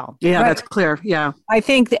as well. Yeah, that's clear. Yeah. I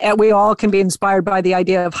think that we all can be inspired by the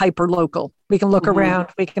idea of hyper local. We can look around,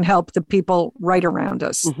 we can help the people right around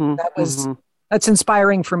us. That's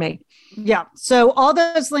inspiring for me. Yeah. So all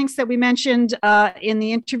those links that we mentioned in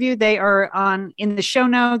the interview, they are in the show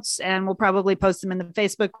notes, and we'll probably post them in the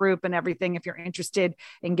Facebook group and everything if you're interested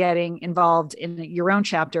in getting involved in your own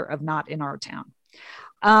chapter of Not in Our Town.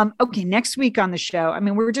 Okay, next week on the show,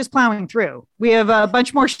 we're just plowing through. We have a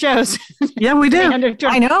bunch more shows. Yeah, we do.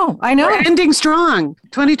 I know. We're ending strong.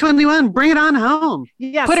 2021, bring it on home.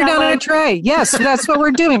 Yeah, put it on a tray. Yes, that's what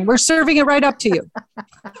we're doing. We're serving it right up to you.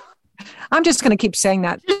 I'm just going to keep saying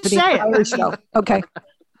that for the entire show. Okay.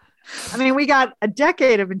 We got a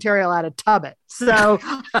decade of material out of Tubbit. So,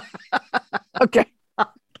 okay.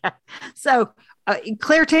 So,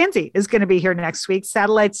 Claire Tansey is going to be here next week.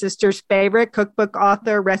 Satellite Sisters' favorite cookbook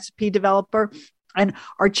author, recipe developer. And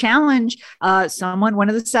our challenge, one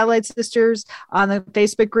of the Satellite Sisters on the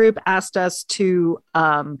Facebook group asked us to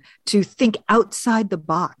think outside the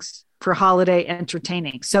box for holiday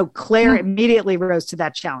entertaining. So Claire immediately rose to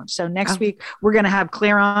that challenge. So next week, we're going to have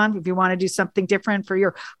Claire on. If you want to do something different for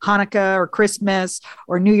your Hanukkah or Christmas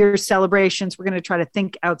or New Year's celebrations, we're going to try to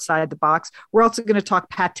think outside the box. We're also going to talk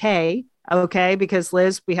pate. Okay, because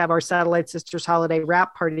Liz, we have our Satellite Sisters holiday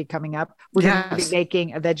wrap party coming up. We're going to be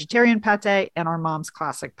making a vegetarian pate and our mom's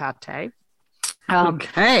classic pate.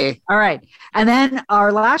 Okay. All right. And then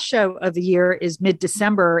our last show of the year is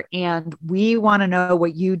mid-December, and we want to know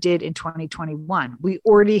what you did in 2021. We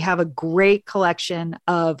already have a great collection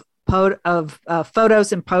of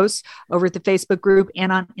photos and posts over at the Facebook group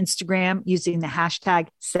and on Instagram using the hashtag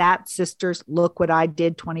SatSisters. Look what I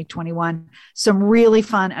did 2021. Some really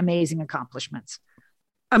fun, amazing accomplishments.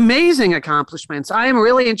 amazing accomplishments. I am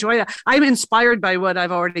really enjoying it. I'm inspired by what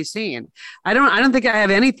I've already seen. I don't think I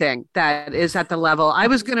have anything that is at the level. I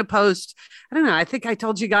was going to post, I don't know, I think I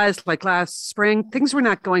told you guys like last spring, things were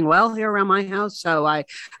not going well here around my house. So I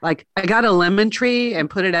got a lemon tree and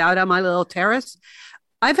put it out on my little terrace.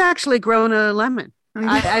 I've actually grown a lemon.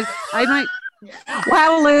 I might.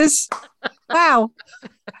 Wow, Liz. Wow.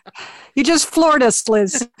 You just floored us,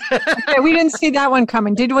 Liz. Okay, we didn't see that one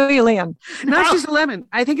coming, did we, Leon? Not just a lemon.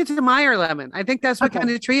 I think it's a Meyer lemon. I think that's what kind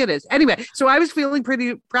of tree it is. Anyway, so I was feeling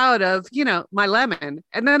pretty proud of, my lemon.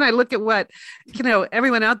 And then I look at what,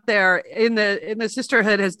 everyone out there in the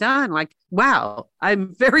sisterhood has done. Like, wow,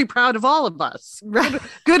 I'm very proud of all of us.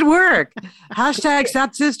 Good work. Hashtag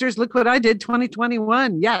Sap Sisters. Look what I did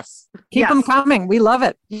 2021. Yes. Keep them coming. We love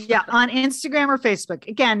it. Yeah. On Instagram or Facebook.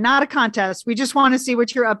 Again, not a contest. We just want to see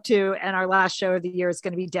what you're up to. And our last show of the year is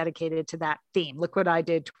going to be dedicated to that theme. Look what I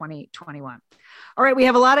did 2021. All right. We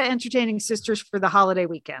have a lot of entertaining sisters for the holiday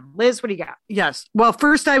weekend. Liz, what do you got? Yes. Well,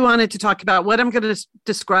 first I wanted to talk about what I'm going to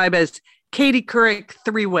describe as Katie Couric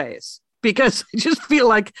 3 ways, because I just feel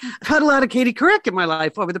like I've had a lot of Katie Couric in my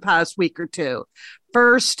life over the past week or two.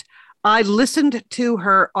 First, I listened to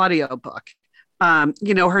her audiobook.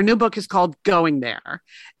 Her new book is called Going There.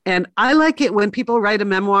 And I like it when people write a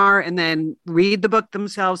memoir and then read the book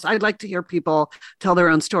themselves. I'd like to hear people tell their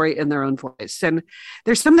own story in their own voice. And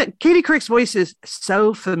there's some that Katie Couric's voice is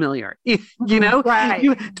so familiar, right.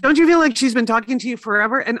 Don't you feel like she's been talking to you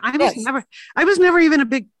forever? And I was never even a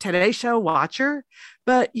big Today Show watcher,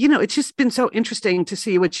 but it's just been so interesting to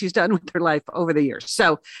see what she's done with her life over the years.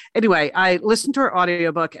 So anyway, I listened to her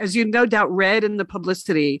audiobook. As you no doubt read in the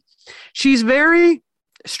publicity, she's very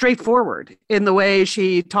straightforward in the way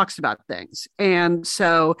she talks about things. And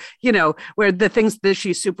so, where the things that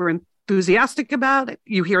she's super enthusiastic about,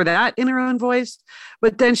 you hear that in her own voice.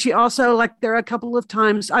 But then she also, there are a couple of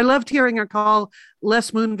times, I loved hearing her call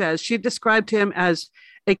Les Moonves. She described him as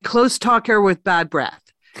a close talker with bad breath.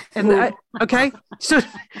 And so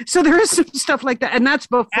there is some stuff like that. And that's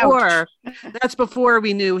before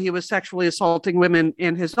we knew he was sexually assaulting women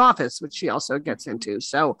in his office, which she also gets into.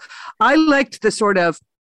 So I liked the sort of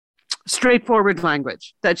straightforward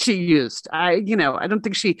language that she used. I don't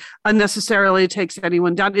think she unnecessarily takes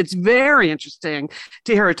anyone down. It's very interesting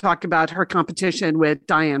to hear her talk about her competition with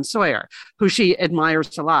Diane Sawyer, who she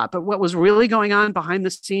admires a lot. But what was really going on behind the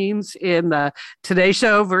scenes in the Today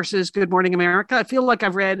Show versus Good Morning America, I feel like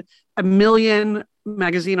I've read a million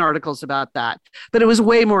magazine articles about that, but it was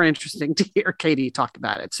way more interesting to hear Katie talk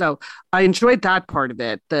about it. So I enjoyed that part of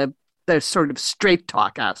it, the sort of straight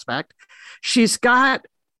talk aspect. She's got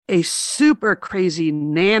a super crazy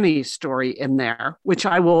nanny story in there, which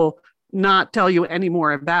I will not tell you any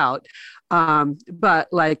more about. But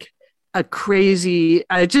like a crazy,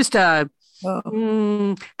 kind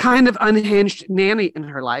of unhinged nanny in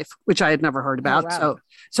her life, which I had never heard about. Oh, wow.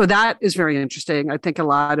 So that is very interesting. I think a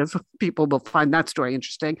lot of people will find that story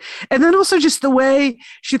interesting. And then also just the way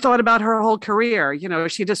she thought about her whole career.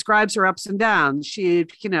 She describes her ups and downs. She,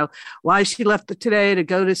 why she left Today to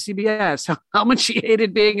go to CBS, how much she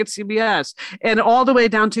hated being at CBS, and all the way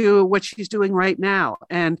down to what she's doing right now.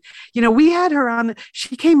 And, we had her on,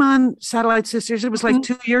 she came on Satellite Sisters. It was like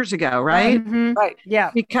 2 years ago, right? Mm-hmm. Right.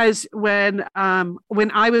 Yeah. Because when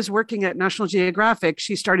I was working at National Geographic,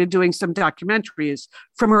 she started doing some documentaries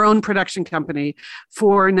from her own production company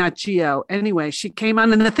for Nat Geo. Anyway, she came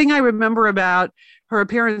on. And the thing I remember about her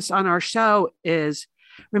appearance on our show is,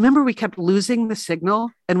 remember we kept losing the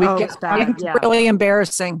signal and we really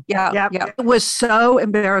embarrassing. Yeah. It was so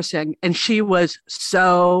embarrassing. And she was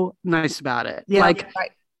so nice about it. Yeah.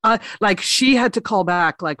 Like she had to call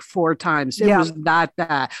back like 4 times. It was that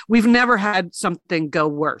bad. We've never had something go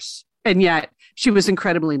worse. And yet she was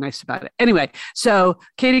incredibly nice about it. Anyway, so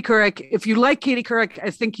Katie Couric, if you like Katie Couric, I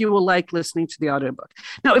think you will like listening to the audiobook.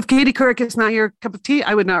 Now, if Katie Couric is not your cup of tea,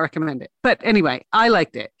 I would not recommend it. But anyway, I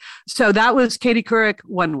liked it. So that was Katie Couric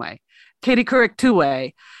 1 way. Katie Couric 2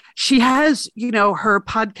 way. She has, her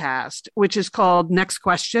podcast, which is called Next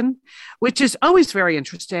Question, which is always very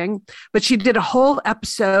interesting. But she did a whole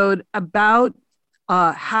episode about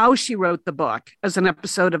how she wrote the book as an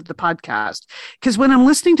episode of the podcast. Because when I'm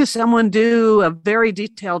listening to someone do a very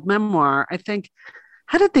detailed memoir, I think,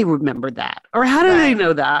 how did they remember that? Or how do they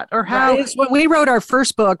know that? Or how? When we wrote our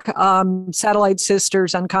first book, Satellite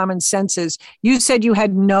Sisters, Uncommon Senses, you said you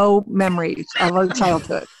had no memories of our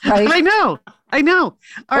childhood, right? I know.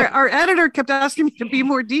 Our editor kept asking me to be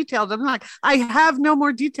more detailed. I'm like, I have no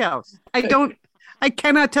more details. I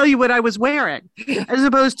cannot tell you what I was wearing, as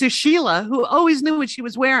opposed to Sheila, who always knew what she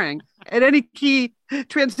was wearing at any key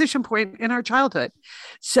transition point in our childhood.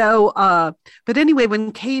 So, but anyway,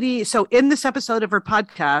 when Katie, so in this episode of her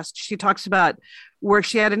podcast, she talks about where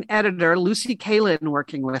she had an editor, Lucy Kalin,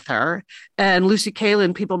 working with her. And Lucy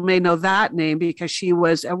Kalin, people may know that name because she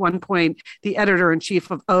was at one point the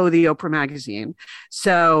editor-in-chief of the Oprah magazine.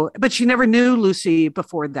 So, but she never knew Lucy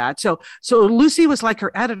before that. So Lucy was like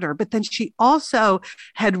her editor, but then she also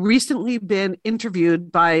had recently been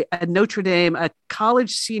interviewed by a Notre Dame, a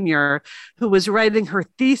college senior who was writing her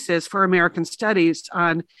thesis for American Studies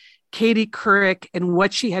on Katie Couric and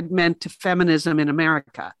what she had meant to feminism in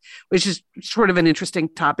America, which is sort of an interesting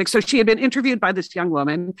topic. So she had been interviewed by this young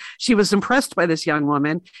woman. She was impressed by this young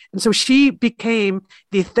woman. And so she became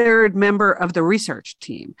the third member of the research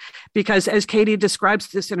team, because as Katie describes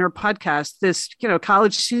this in her podcast, this,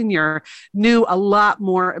 college senior knew a lot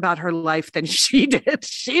more about her life than she did.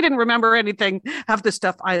 She didn't remember anything, half the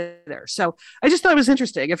stuff either. So I just thought it was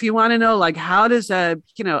interesting. If you want to know, like, how does a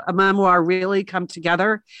memoir really come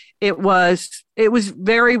together? It was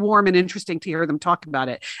very warm and interesting to hear them talk about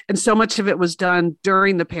it. And so much of it was done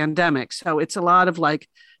during the pandemic. So it's a lot of like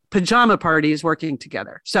pajama parties working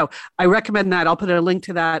together. So I recommend that. I'll put a link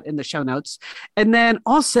to that in the show notes. And then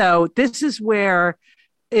also, this is where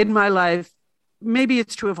in my life, maybe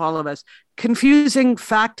it's true of all of us, confusing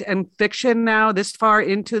fact and fiction now this far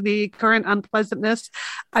into the current unpleasantness.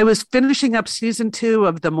 I was finishing up season 2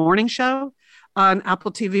 of The Morning Show on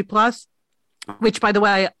Apple TV Plus, which, by the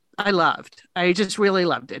way, I loved. I just really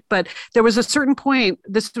loved it. But there was a certain point,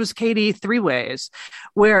 this was Katie Three Ways,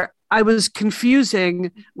 where I was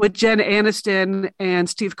confusing what Jen Aniston and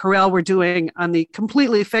Steve Carell were doing on the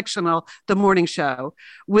completely fictional The Morning Show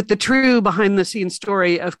with the true behind the scenes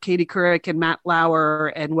story of Katie Couric and Matt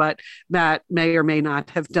Lauer and what Matt may or may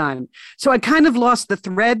not have done. So I kind of lost the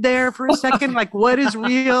thread there for a second, like what is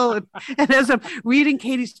real? And as I'm reading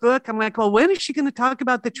Katie's book, I'm like, well, when is she going to talk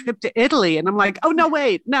about the trip to Italy? And I'm like, oh, no,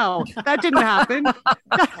 wait, no, that didn't happen.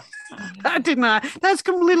 That did not. That's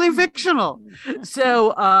completely fictional.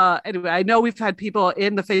 So anyway, I know we've had people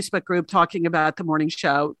in the Facebook group talking about The Morning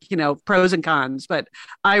Show, pros and cons, but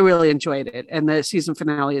I really enjoyed it. And the season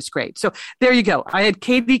finale is great. So there you go. I had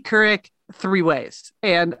Katie Couric Three Ways,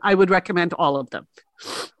 and I would recommend all of them.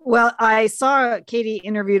 Well, I saw Katie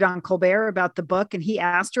interviewed on Colbert about the book, and he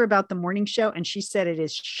asked her about The Morning Show, and she said it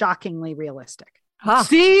is shockingly realistic. Huh.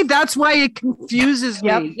 See, that's why it confuses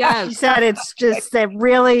me. Yes. She said it's just that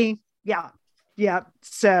really, yeah.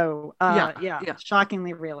 So,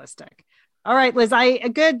 shockingly realistic. All right, Liz, a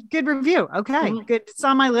good review. Okay, good. It's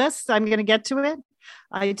on my list. I'm going to get to it.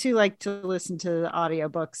 I too like to listen to the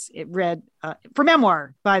audiobooks. It read for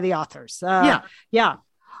memoir by the authors. Yeah.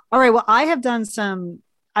 All right. Well, I have done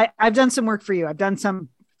I've done some work for you. I've done some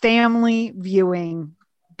family viewing,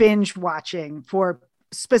 binge watching for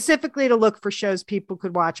specifically to look for shows people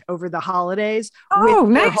could watch over the holidays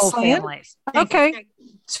with their whole families. Okay.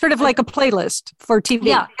 Sort of like a playlist for TV.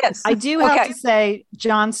 Yeah. Yes. I do have to say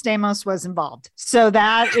John Stamos was involved. So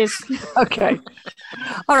that is okay.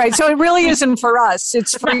 All right. So it really isn't for us.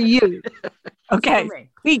 It's for you. Okay.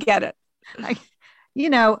 We get it.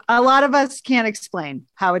 A lot of us can't explain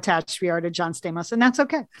how attached we are to John Stamos, and that's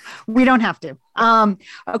okay. We don't have to.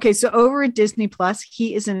 Okay, so over at Disney Plus,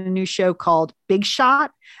 he is in a new show called Big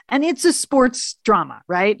Shot, and it's a sports drama,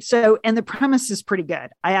 right? So, and the premise is pretty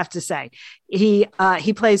good, I have to say. He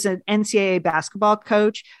plays an NCAA basketball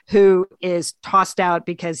coach who is tossed out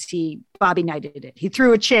because he Bobby Knighted it. He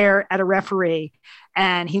threw a chair at a referee,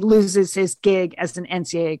 and he loses his gig as an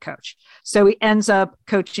NCAA coach. So he ends up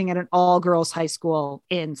coaching at an all-girls high school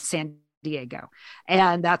in San Diego.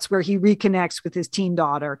 And that's where he reconnects with his teen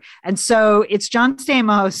daughter. And so it's John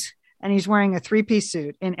Stamos, and he's wearing a 3-piece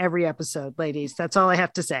suit in every episode, ladies. That's all I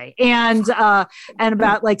have to say. And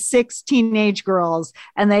about like 6 teenage girls,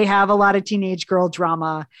 and they have a lot of teenage girl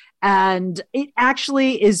drama. And it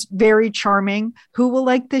actually is very charming. Who will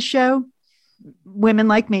like this show? Women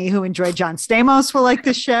like me who enjoy John Stamos will like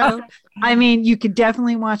this show. I mean, you could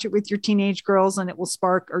definitely watch it with your teenage girls, and it will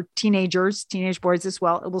spark, or teenage boys as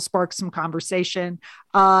well. It will spark some conversation.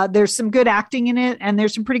 There's some good acting in it, and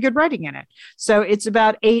there's some pretty good writing in it. So it's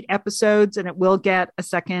about 8 episodes, and it will get a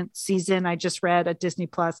second season. I just read at Disney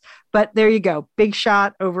Plus, but there you go. Big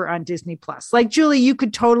Shot over on Disney Plus. Like Julie, you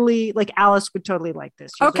could totally, like Alice would totally like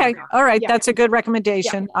this. Okay. All right. Yeah. That's a good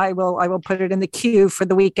recommendation. Yeah. I will put it in the queue for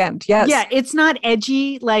the weekend. Yes. Yeah. It's not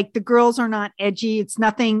edgy. Like the girls are not edgy. It's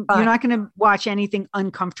nothing. You're not going to watch anything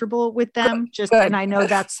uncomfortable with them. Good. And I know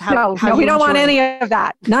that's how we don't want any of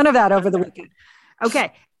that. None of that over the weekend.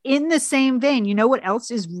 Okay. In the same vein, you know what else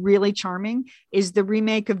is really charming is the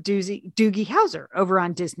remake of Doogie Howser over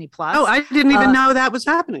on Disney Plus. Oh, I didn't even know that was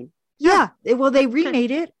happening. Yeah. Well, they remade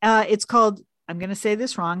it. It's called, I'm going to say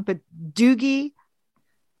this wrong, but Doogie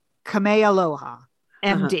Kamealoha,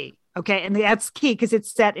 MD. Okay. And that's key because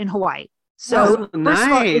it's set in Hawaii. So first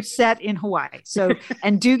of all, it's set in Hawaii. So,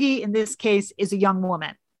 and Doogie in this case is a young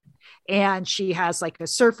woman. And she has like a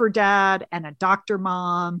surfer dad and a doctor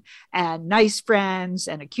mom and nice friends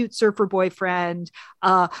and a cute surfer boyfriend.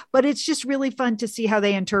 But it's just really fun to see how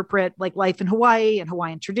they interpret like life in Hawaii and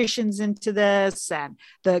Hawaiian traditions into this. And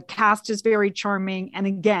the cast is very charming. And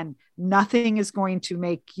again, nothing is going to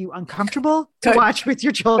make you uncomfortable to watch with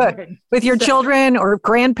your children. Good. With your children or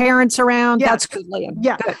grandparents around. That's good, Liam.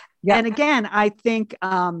 Yeah. Good. Yeah. And again, I think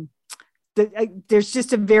there's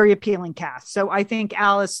just a very appealing cast. So I think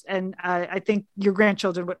Alice and I think your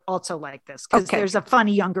grandchildren would also like this because there's a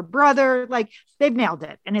funny younger brother. Like they've nailed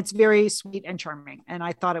it. And it's very sweet and charming. And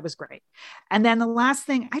I thought it was great. And then the last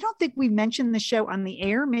thing, I don't think we mentioned the show on the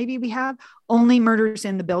air. Maybe we have Only Murders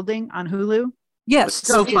in the Building on Hulu. Yes.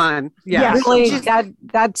 So fun. Yeah. Really,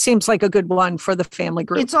 that seems like a good one for the family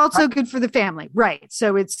group. It's also good for the family. Right.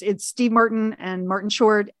 So it's Steve Martin and Martin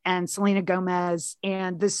Short and Selena Gomez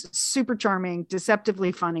and this super charming,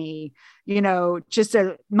 deceptively funny, just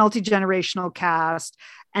a multi-generational cast.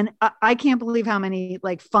 And I can't believe how many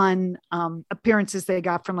like fun appearances they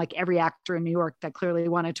got from like every actor in New York that clearly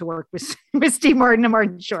wanted to work with Steve Martin and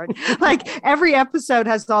Martin Short. Like every episode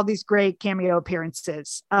has all these great cameo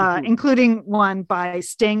appearances, including one by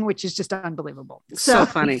Sting, which is just unbelievable. So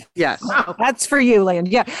funny. Yes. That's for you, Land.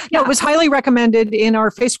 Yeah. No, it was highly recommended in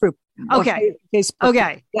our Facebook group. Okay.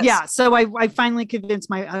 Okay. Yes. Yeah. So I finally convinced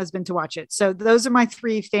my husband to watch it. So those are my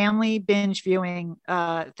 3 family binge viewing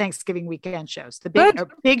Thanksgiving weekend shows. The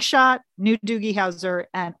Big Shot, New Doogie Howser,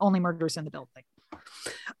 and Only Murders in the Building.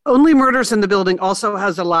 Only Murders in the Building also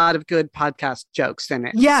has a lot of good podcast jokes in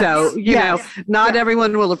it. Yes. So, not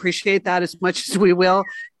everyone will appreciate that as much as we will,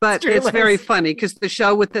 but it's very funny because the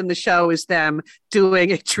show within the show is them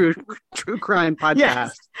doing a true crime podcast.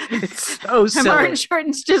 Yes. It's so silly. And Martin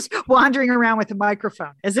Shorten's just wandering around with a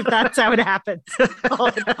microphone as if that's how it happens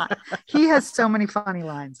all the time. He has so many funny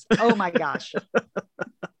lines. Oh my gosh.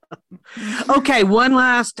 Okay, one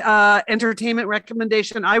last entertainment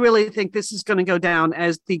recommendation. I really think this is going to go down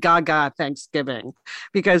as the Gaga Thanksgiving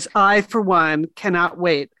because I, for one, cannot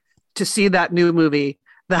wait to see that new movie,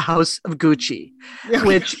 The House of Gucci,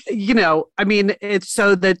 which, it's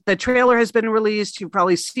so that the trailer has been released. You've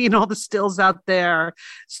probably seen all the stills out there.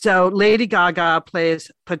 So Lady Gaga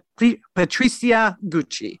plays Patricia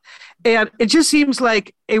Gucci. And it just seems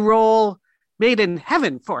like a role made in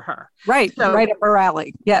heaven for her. Right. So, right up her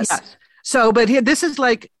alley. Yes. So, but this is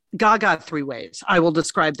like Gaga 3 ways. I will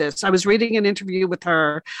describe this. I was reading an interview with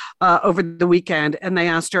her over the weekend, and they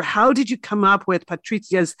asked her, how did you come up with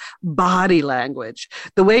Patricia's body language?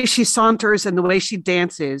 The way she saunters and the way she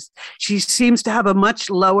dances, she seems to have a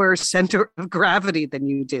much lower center of gravity than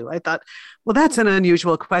you do. I thought, well, that's an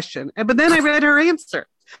unusual question. But then I read her answer.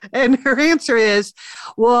 And her answer is,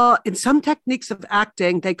 well, in some techniques of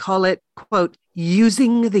acting, they call it, quote,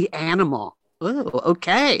 using the animal. Oh,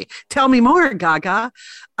 okay. Tell me more, Gaga.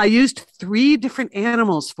 I used 3 different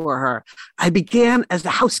animals for her. I began as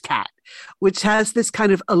a house cat, which has this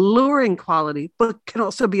kind of alluring quality, but can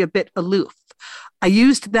also be a bit aloof. I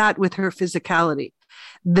used that with her physicality.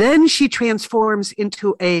 Then she transforms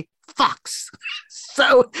into a fox.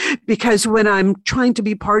 So, because when I'm trying to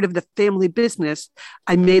be part of the family business,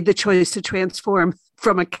 I made the choice to transform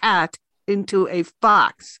from a cat into a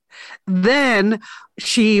fox. Then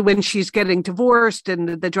when she's getting divorced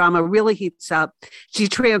and the drama really heats up, she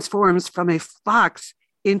transforms from a fox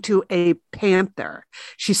into a panther.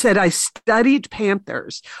 She said, I studied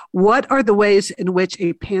panthers. What are the ways in which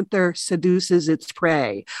a panther seduces its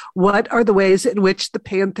prey? What are the ways in which the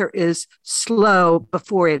panther is slow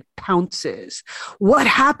before it pounces? What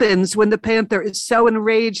happens when the panther is so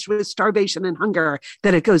enraged with starvation and hunger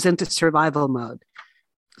that it goes into survival mode?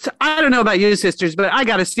 So I don't know about you, sisters, but I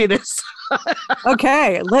got to see this.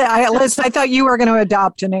 Okay. Liz, I thought you were going to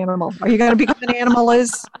adopt an animal. Are you going to become an animal,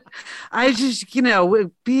 Liz? I just,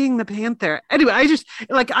 being the panther. Anyway, I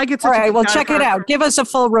get such All right, well, check it out. Give us a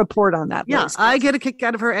full report on that. Yeah, Liz. I get a kick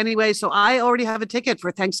out of her anyway. So I already have a ticket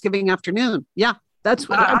for Thanksgiving afternoon. Yeah. That's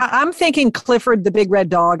what I'm thinking. Clifford the Big Red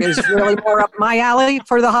Dog is really more up my alley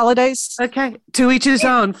for the holidays. Okay, to each his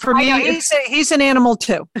own. For me, he's an animal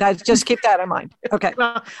too. Just keep that in mind. Okay,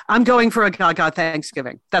 well, I'm going for a Gaga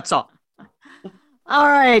Thanksgiving. That's all. All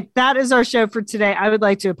right, that is our show for today. I would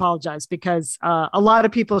like to apologize because a lot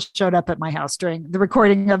of people showed up at my house during the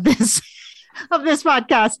recording of this of this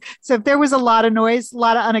podcast. So if there was a lot of noise, a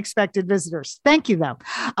lot of unexpected visitors. Thank you, though.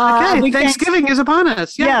 Okay, Thanksgiving is upon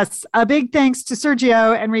us. Yeah. Yes, a big thanks to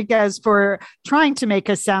Sergio Enriquez for trying to make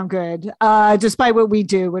us sound good, despite what we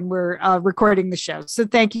do when we're recording the show. So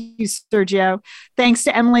thank you, Sergio. Thanks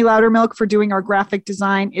to Emily Loudermilk for doing our graphic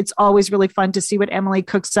design. It's always really fun to see what Emily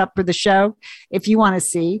cooks up for the show. If you want to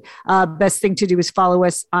see, best thing to do is follow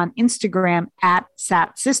us on Instagram at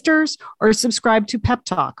Sat Sisters or subscribe to Pep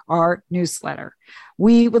Talk, our newsletter.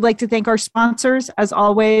 We would like to thank our sponsors. As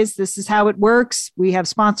always, this is how it works. We have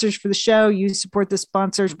sponsors for the show. You support the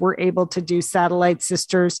sponsors. We're able to do Satellite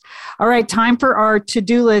Sisters. All right, time for our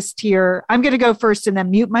to-do list here. I'm going to go first and then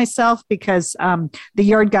mute myself because the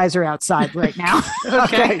yard guys are outside right now.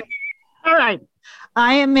 Okay. All right.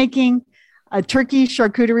 I am making a turkey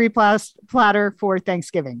charcuterie platter for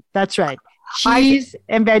Thanksgiving. That's right. Cheese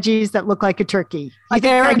and veggies that look like a turkey.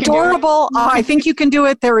 They're adorable. I think you can do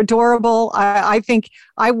it. They're adorable. I think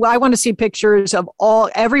I want to see pictures of all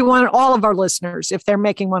of our listeners if they're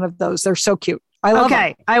making one of those. They're so cute. I love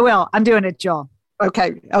them. I will. I'm doing it, Joel.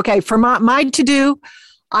 Okay. For my to do,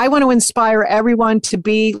 I want to inspire everyone to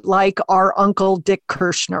be like our Uncle Dick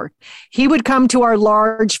Kirshner. He would come to our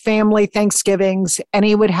large family Thanksgivings and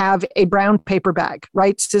he would have a brown paper bag,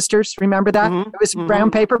 right, sisters? Remember that? It was a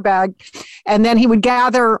brown paper bag. And then he would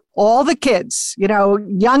gather all the kids,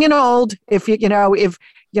 young and old,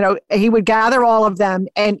 he would gather all of them.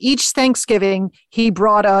 And each Thanksgiving, he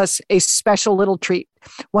brought us a special little treat.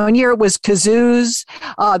 One year it was kazoos.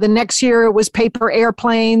 The next year it was paper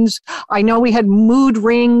airplanes. I know we had mood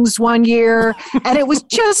rings one year, and it was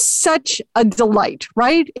just such a delight,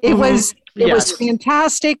 right? It was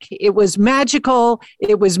fantastic. It was magical.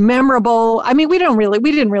 It was memorable. I mean, we didn't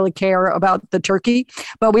really care about the turkey,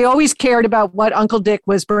 but we always cared about what Uncle Dick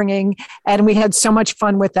was bringing, and we had so much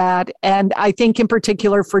fun with that. And I think in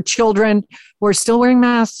particular for children who are still wearing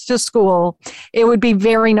masks to school, it would be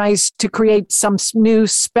very nice to create some new,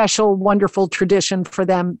 special, wonderful tradition for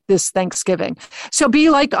them this Thanksgiving. So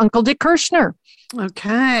be like Uncle Dick Kirshner.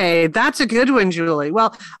 Okay, that's a good one, Julie.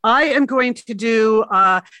 Well, I am going to do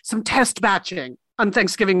some test batching on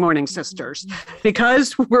Thanksgiving morning, sisters,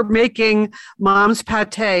 because we're making mom's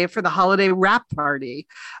pate for the holiday wrap party.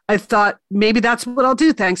 I thought maybe that's what I'll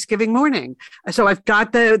do Thanksgiving morning. So I've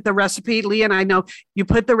got the recipe. Lee, and I know you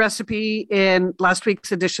put the recipe in last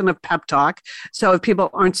week's edition of Pep Talk. So if people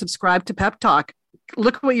aren't subscribed to Pep Talk,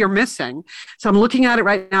 look what you're missing. So I'm looking at it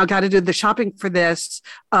right now. Got to do the shopping for this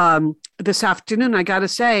afternoon. I got to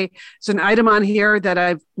say, it's an item on here that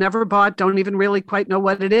I've never bought. Don't even really quite know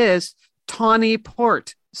what it is. Tawny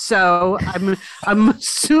port. So I'm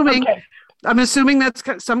assuming. Okay. I'm assuming that's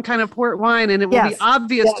some kind of port wine, and it will be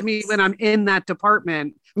obvious to me when I'm in that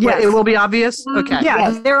department. Yes. It will be obvious. Okay.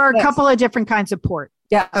 Yeah, there are a couple of different kinds of port.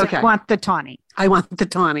 Yeah. Okay. I want the tawny.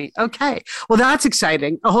 Okay. Well, that's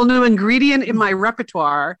exciting. A whole new ingredient in my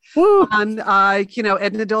repertoire on,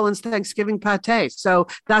 Edna Dolan's Thanksgiving pate. So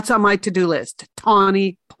that's on my to-do list.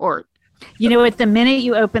 Tawny port. At the minute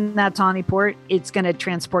you open that tawny port, it's going to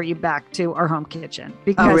transport you back to our home kitchen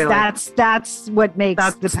because that's what makes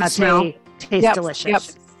the pate taste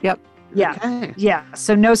delicious. Yep. Yeah. Okay. Yeah.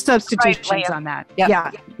 So no substitutions on that. Yep.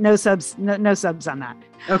 Yeah. No subs on that.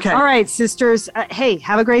 Okay. All right, sisters. Hey,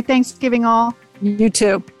 have a great Thanksgiving all. You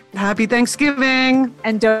too. Happy Thanksgiving.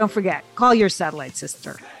 And don't forget, call your satellite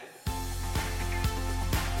sister.